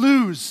we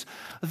lose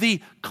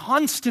the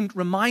constant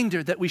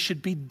reminder that we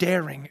should be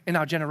daring in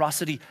our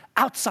generosity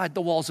outside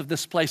the walls of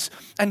this place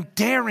and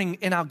daring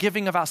in our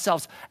giving of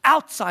ourselves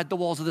outside the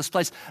walls of this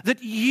place,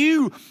 that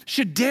you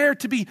should dare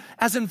to be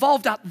as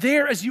involved out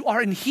there as you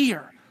are in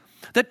here.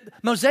 That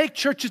Mosaic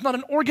Church is not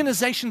an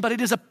organization, but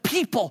it is a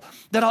people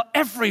that are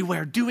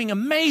everywhere doing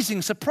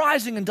amazing,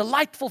 surprising, and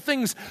delightful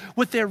things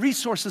with their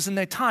resources and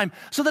their time,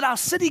 so that our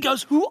city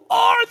goes, who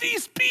are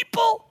these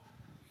people?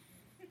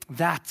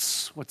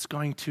 That's what's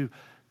going to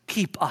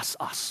keep us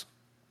us.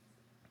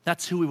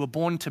 That's who we were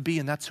born to be,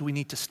 and that's who we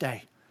need to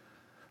stay.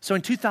 So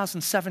in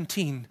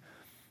 2017,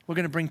 we're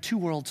going to bring two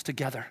worlds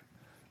together.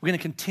 We're going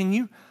to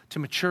continue to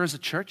mature as a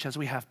church, as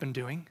we have been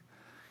doing.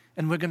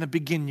 And we're going to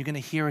begin, you're going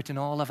to hear it in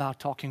all of our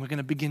talking, we're going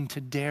to begin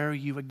to dare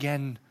you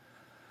again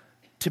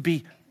to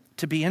be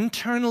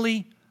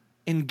internally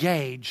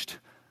engaged,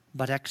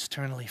 but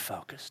externally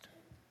focused.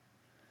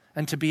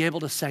 And to be able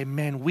to say,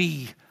 man,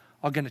 we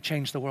are going to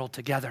change the world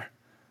together.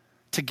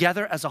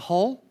 Together as a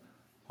whole,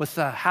 with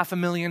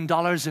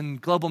 $500,000 in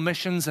global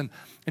missions and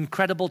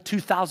incredible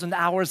 2,000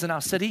 hours in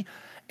our city,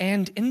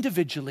 and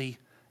individually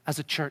as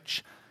a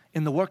church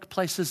in the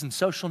workplaces and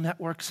social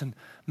networks and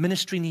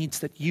ministry needs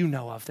that you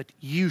know of, that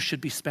you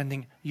should be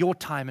spending your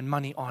time and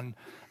money on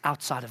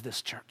outside of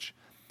this church,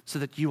 so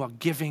that you are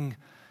giving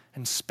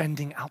and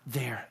spending out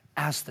there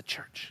as the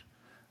church.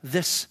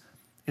 This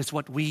is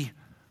what we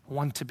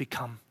want to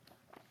become.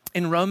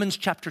 In Romans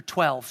chapter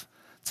 12,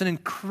 it's an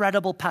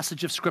incredible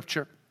passage of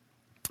scripture.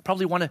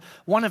 Probably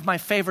one of my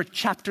favorite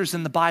chapters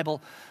in the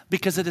Bible,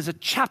 because it is a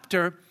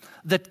chapter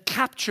that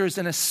captures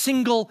in a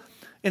single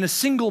in a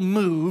single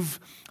move,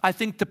 I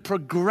think, the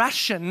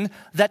progression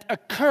that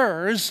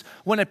occurs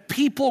when a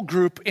people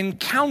group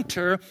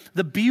encounter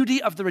the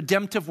beauty of the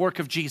redemptive work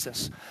of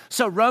Jesus.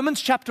 So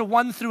Romans chapter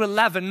 1 through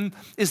 11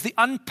 is the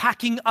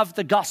unpacking of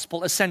the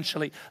gospel,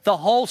 essentially. The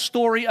whole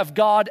story of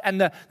God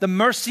and the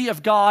mercy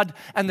of God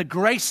and the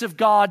grace of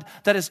God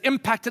that has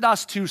impacted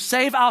us to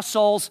save our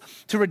souls,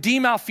 to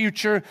redeem our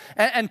future,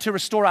 and to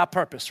restore our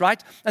purpose,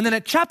 right? And then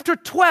at chapter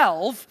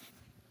 12,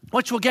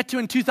 which we'll get to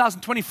in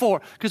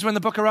 2024, because we're in the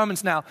book of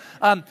Romans now.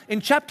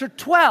 In chapter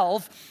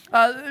 12,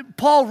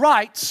 Paul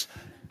writes,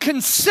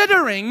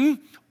 considering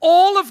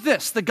all of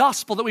this, the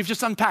gospel that we've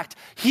just unpacked,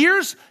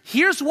 here's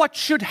what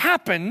should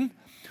happen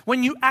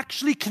when you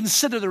actually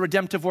consider the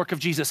redemptive work of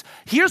Jesus.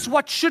 Here's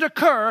what should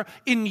occur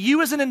in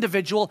you as an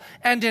individual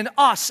and in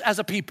us as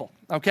a people,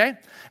 okay?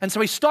 And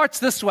so he starts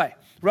this way.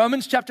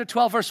 Romans chapter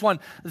 12, verse 1.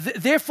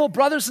 Therefore,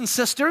 brothers and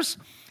sisters,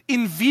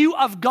 in view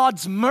of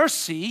God's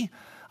mercy,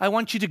 I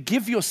want you to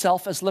give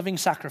yourself as living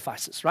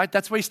sacrifices, right?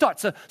 That's where he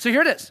starts. So here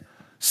it is.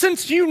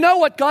 Since you know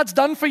what God's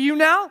done for you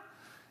now,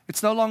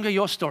 it's no longer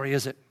your story,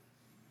 is it?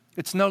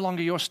 It's no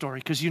longer your story,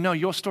 because you know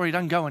your story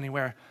doesn't go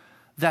anywhere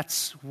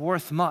that's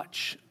worth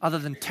much other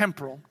than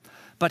temporal.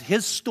 But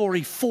his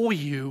story for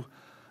you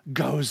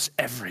goes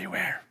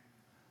everywhere.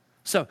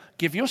 So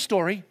give your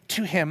story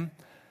to him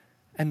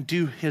and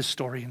do his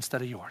story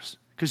instead of yours.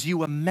 Because you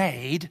were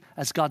made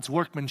as God's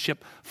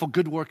workmanship for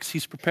good works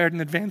he's prepared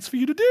in advance for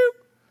you to do.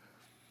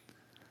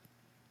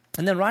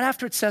 And then right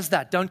after it says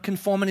that, don't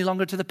conform any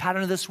longer to the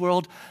pattern of this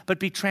world, but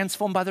be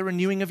transformed by the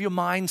renewing of your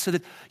mind so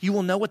that you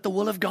will know what the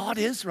will of God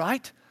is,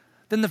 right?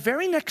 Then the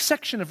very next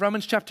section of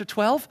Romans chapter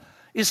 12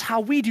 is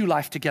how we do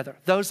life together.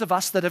 Those of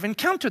us that have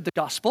encountered the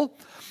gospel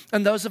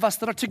and those of us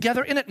that are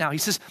together in it now. He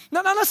says,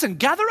 no, listen,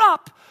 gather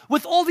up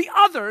with all the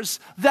others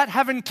that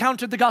have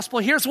encountered the gospel.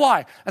 Here's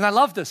why. And I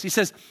love this. He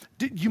says,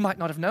 you might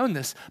not have known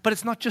this, but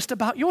it's not just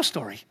about your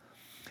story.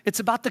 It's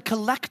about the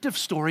collective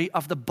story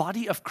of the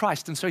body of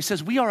Christ. And so he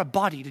says, we are a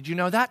body. Did you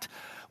know that?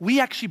 We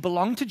actually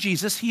belong to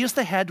Jesus. He is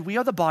the head. We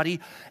are the body.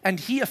 And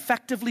he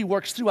effectively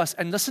works through us.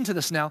 And listen to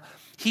this now.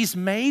 He's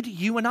made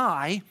you and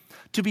I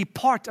to be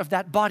part of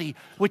that body,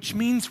 which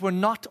means we're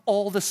not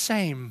all the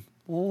same.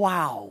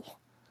 Wow.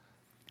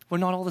 We're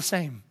not all the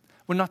same.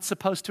 We're not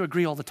supposed to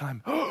agree all the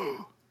time.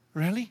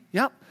 Really?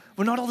 Yep.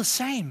 We're not all the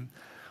same.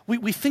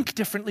 We think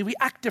differently, we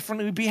act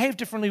differently, we behave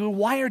differently, we're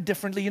wired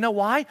differently. You know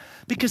why?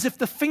 Because if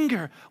the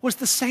finger was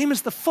the same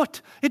as the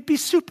foot, it'd be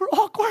super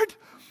awkward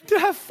to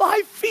have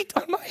 5 feet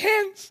on my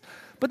hands.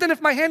 But then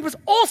if my hand was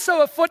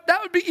also a foot,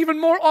 that would be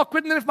even more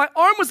awkward. And then if my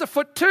arm was a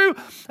foot too,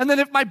 and then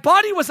if my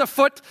body was a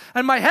foot,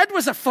 and my head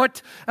was a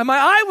foot, and my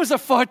eye was a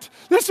foot,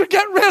 this would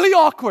get really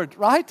awkward,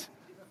 right?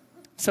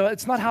 So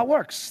it's not how it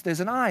works. There's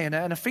an eye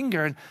and a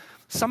finger. And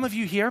some of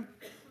you here,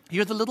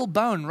 you're the little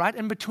bone right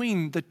in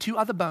between the 2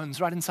 other bones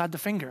right inside the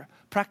finger,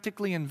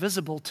 practically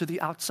invisible to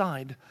the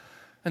outside.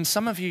 And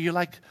some of you, you're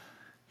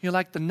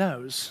like the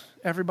nose.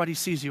 Everybody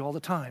sees you all the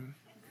time,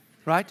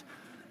 right?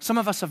 Some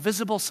of us are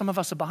visible. Some of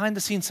us are behind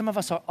the scenes. Some of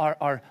us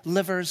are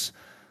livers.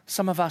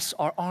 Some of us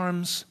are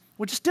arms.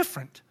 We're just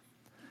different.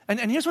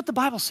 And here's what the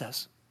Bible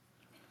says.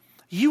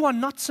 You are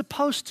not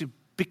supposed to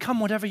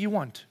become whatever you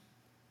want.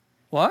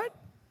 What?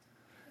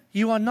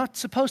 You are not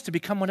supposed to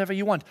become whatever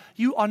you want.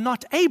 You are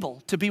not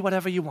able to be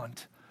whatever you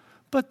want.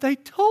 But they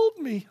told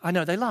me. I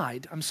know, they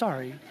lied. I'm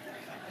sorry.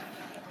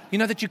 You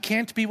know that you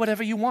can't be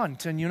whatever you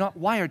want, and you're not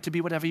wired to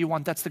be whatever you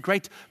want. That's the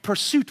great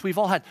pursuit we've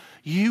all had.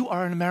 You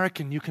are an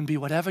American. You can be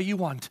whatever you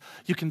want.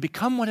 You can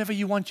become whatever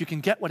you want. You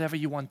can get whatever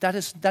you want. That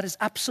is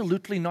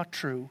absolutely not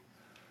true.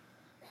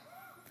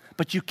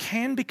 But you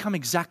can become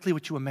exactly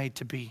what you were made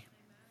to be.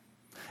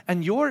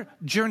 And your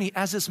journey,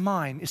 as is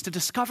mine, is to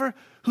discover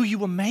who you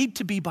were made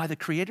to be by the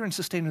creator and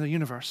sustainer of the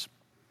universe,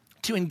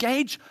 to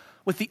engage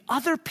with the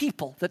other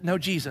people that know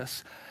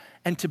Jesus,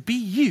 and to be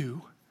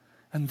you,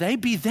 and they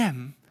be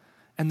them,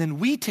 and then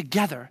we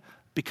together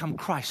become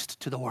Christ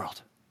to the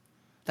world.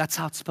 That's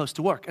how it's supposed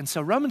to work. And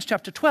so Romans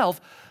chapter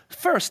 12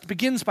 first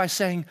begins by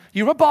saying,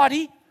 you're a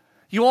body,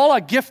 you all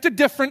are gifted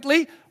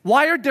differently,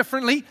 wired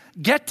differently,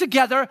 get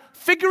together,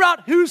 figure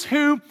out who's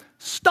who,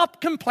 stop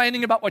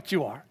complaining about what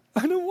you are.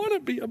 I don't want to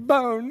be a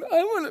bone.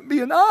 I want to be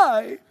an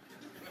eye.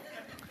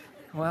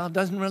 Well, it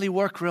doesn't really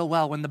work real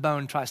well when the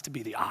bone tries to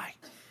be the eye.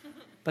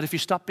 But if you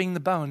stop being the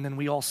bone, then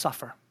we all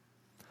suffer.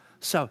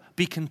 So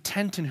be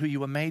content in who you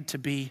were made to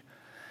be.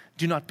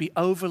 Do not be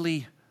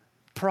overly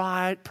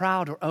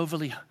proud or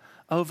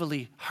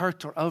overly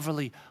hurt or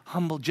overly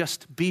humble.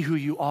 Just be who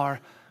you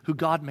are, who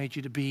God made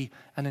you to be,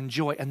 and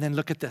enjoy. And then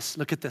look at this.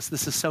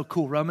 This is so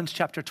cool. Romans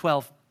chapter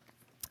 12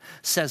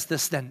 says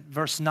this then,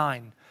 verse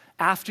 9.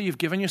 After you've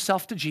given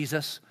yourself to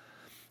Jesus,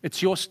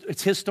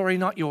 it's his story,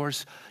 not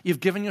yours. You've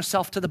given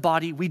yourself to the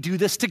body. We do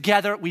this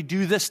together.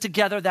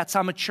 That's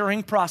our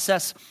maturing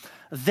process.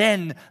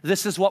 Then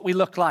this is what we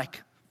look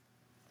like.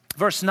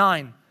 Verse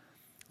 9,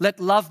 let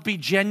love be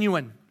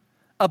genuine.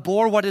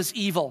 Abhor what is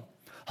evil.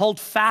 Hold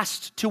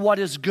fast to what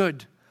is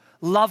good.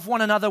 Love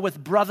one another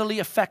with brotherly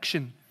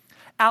affection.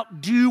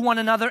 Outdo one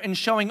another in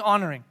showing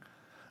honoring.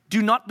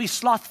 Do not be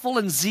slothful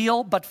in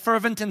zeal, but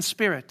fervent in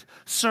spirit.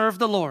 Serve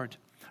the Lord.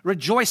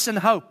 Rejoice in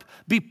hope.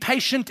 Be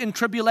patient in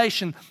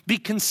tribulation. Be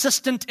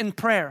consistent in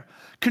prayer.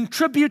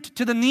 Contribute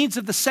to the needs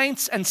of the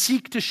saints and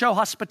seek to show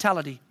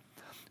hospitality.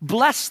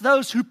 Bless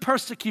those who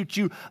persecute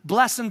you.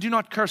 Bless and do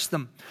not curse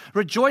them.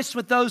 Rejoice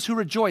with those who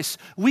rejoice.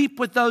 Weep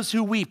with those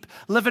who weep.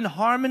 Live in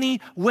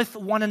harmony with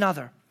one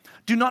another.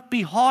 Do not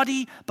be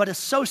haughty, but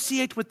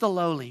associate with the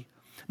lowly.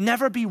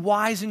 Never be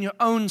wise in your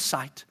own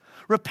sight.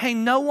 Repay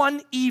no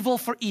one evil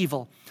for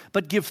evil,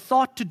 but give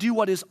thought to do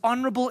what is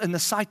honorable in the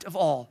sight of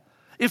all.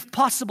 If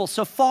possible,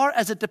 so far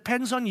as it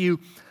depends on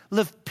you,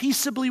 live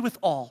peaceably with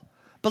all.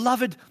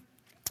 Beloved,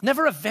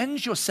 never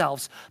avenge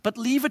yourselves, but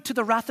leave it to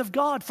the wrath of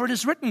God. For it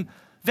is written,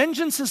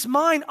 vengeance is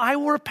mine, I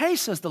will repay,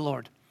 says the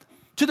Lord.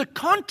 To the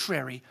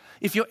contrary,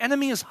 if your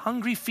enemy is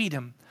hungry, feed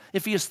him.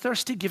 If he is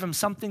thirsty, give him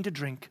something to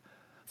drink.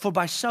 For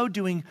by so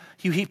doing,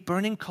 you heap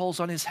burning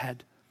coals on his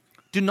head.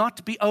 Do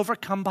not be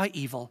overcome by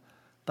evil,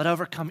 but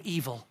overcome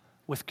evil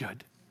with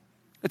good.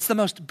 It's the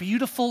most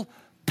beautiful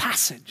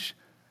passage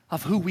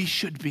of who we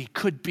should be,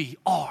 could be,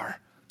 are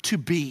to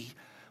be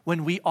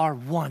when we are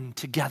one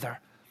together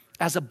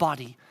as a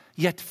body,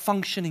 yet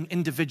functioning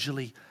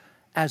individually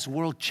as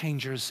world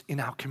changers in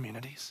our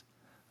communities.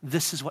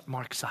 This is what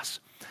marks us.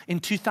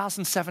 In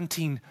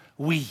 2017,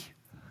 we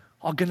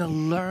are going to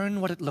learn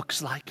what it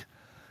looks like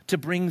to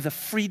bring the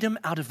freedom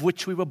out of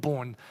which we were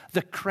born,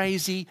 the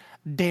crazy,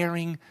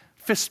 daring,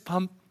 fist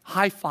pump,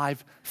 high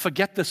five,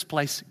 forget this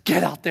place,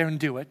 get out there and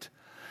do it.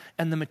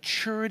 And the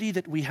maturity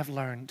that we have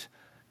learned,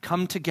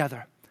 come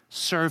together,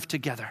 serve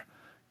together,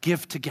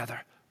 give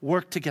together,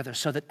 work together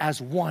so that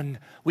as one,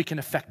 we can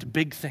affect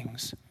big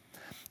things.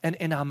 And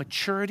in our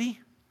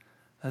maturity,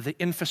 the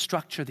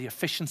infrastructure, the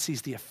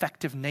efficiencies, the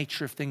effective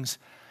nature of things,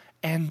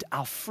 and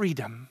our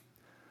freedom,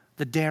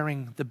 the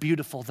daring, the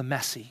beautiful, the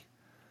messy,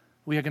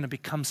 we are going to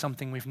become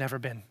something we've never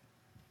been.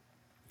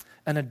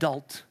 An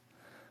adult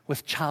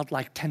with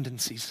childlike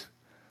tendencies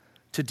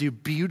to do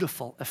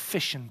beautiful,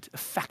 efficient,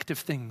 effective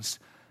things,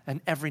 and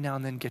every now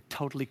and then get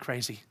totally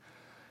crazy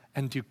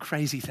and do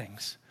crazy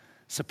things,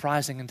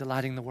 surprising and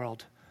delighting the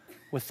world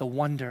with the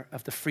wonder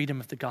of the freedom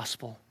of the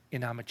gospel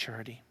in our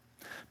maturity.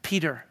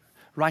 Peter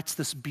writes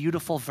this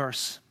beautiful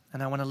verse,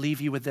 and I want to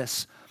leave you with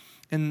this.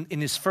 In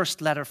his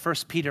first letter, 1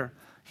 Peter,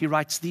 he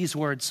writes these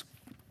words.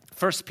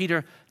 1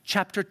 Peter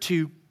chapter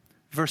 2,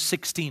 verse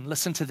 16.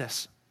 Listen to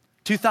this.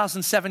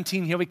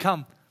 2017, here we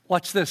come.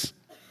 Watch this.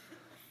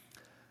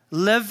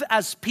 Live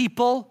as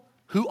people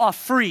who are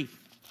free,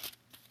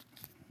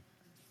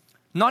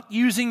 not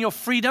using your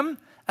freedom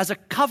as a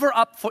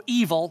cover-up for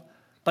evil,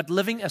 but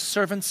living as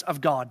servants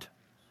of God.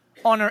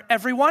 Honor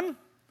everyone,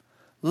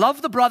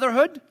 love the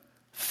brotherhood,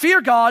 fear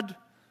God,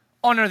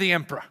 honor the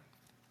emperor.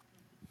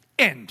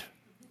 End.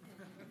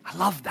 I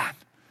love that.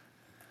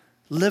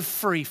 Live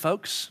free,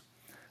 folks.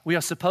 We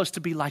are supposed to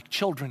be like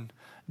children,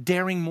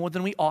 daring more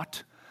than we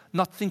ought,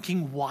 not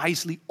thinking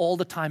wisely all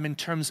the time in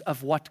terms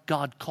of what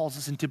God calls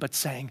us into, but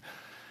saying,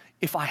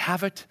 if I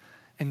have it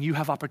and you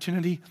have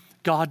opportunity,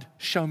 God,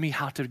 show me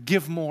how to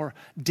give more,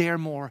 dare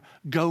more,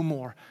 go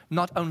more,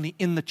 not only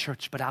in the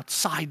church, but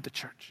outside the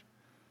church.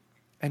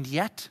 And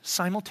yet,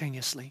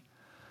 simultaneously,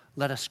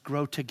 let us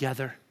grow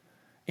together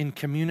in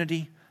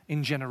community,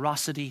 in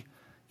generosity,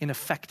 in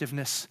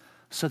effectiveness,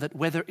 so that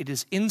whether it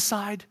is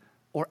inside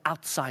or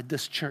outside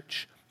this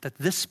church, that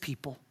this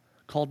people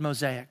called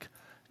Mosaic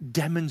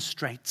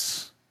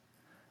demonstrates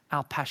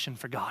our passion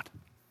for God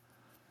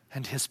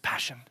and His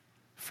passion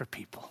for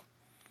people.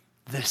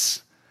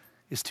 This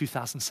is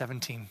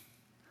 2017.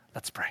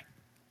 Let's pray.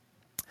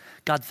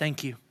 God,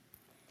 thank you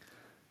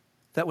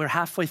that we're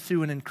halfway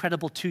through an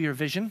incredible 2-year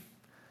vision,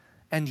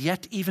 and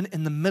yet even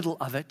in the middle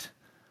of it,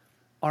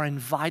 are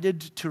invited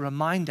to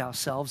remind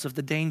ourselves of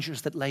the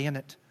dangers that lay in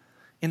it.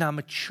 In our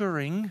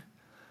maturing,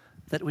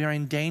 that we are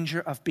in danger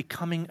of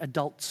becoming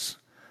adults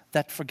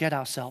that forget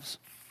ourselves.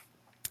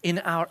 In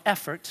our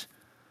effort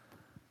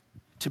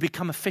to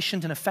become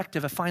efficient and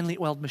effective, a finely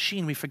oiled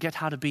machine, we forget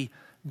how to be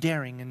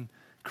daring and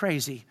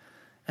crazy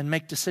and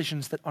make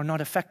decisions that are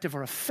not effective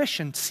or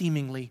efficient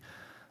seemingly,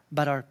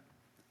 but are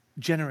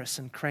generous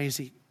and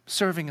crazy,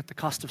 serving at the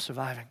cost of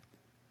surviving.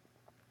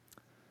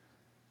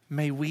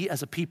 May we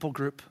as a people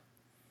group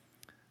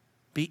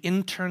be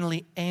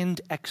internally and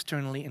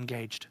externally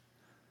engaged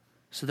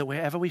so that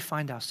wherever we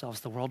find ourselves,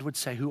 the world would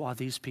say, who are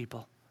these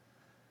people?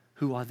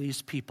 Who are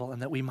these people?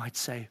 And that we might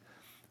say,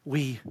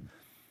 we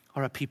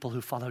are a people who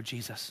follow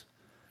Jesus.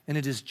 And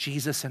it is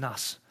Jesus in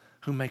us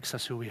who makes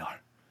us who we are.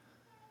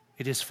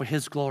 It is for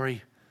His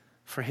glory,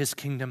 for His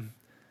kingdom,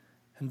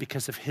 and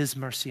because of His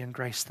mercy and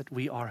grace that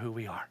we are who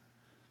we are.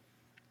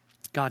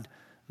 God,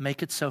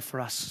 make it so for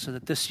us so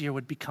that this year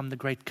would become the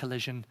great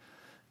collision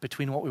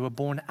between what we were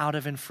born out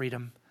of in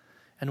freedom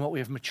and what we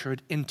have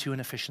matured into in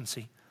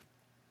efficiency,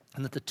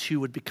 and that the two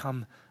would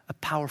become a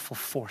powerful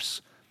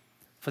force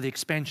for the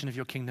expansion of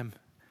your kingdom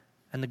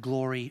and the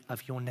glory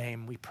of your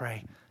name, we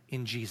pray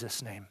in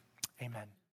Jesus' name. Amen.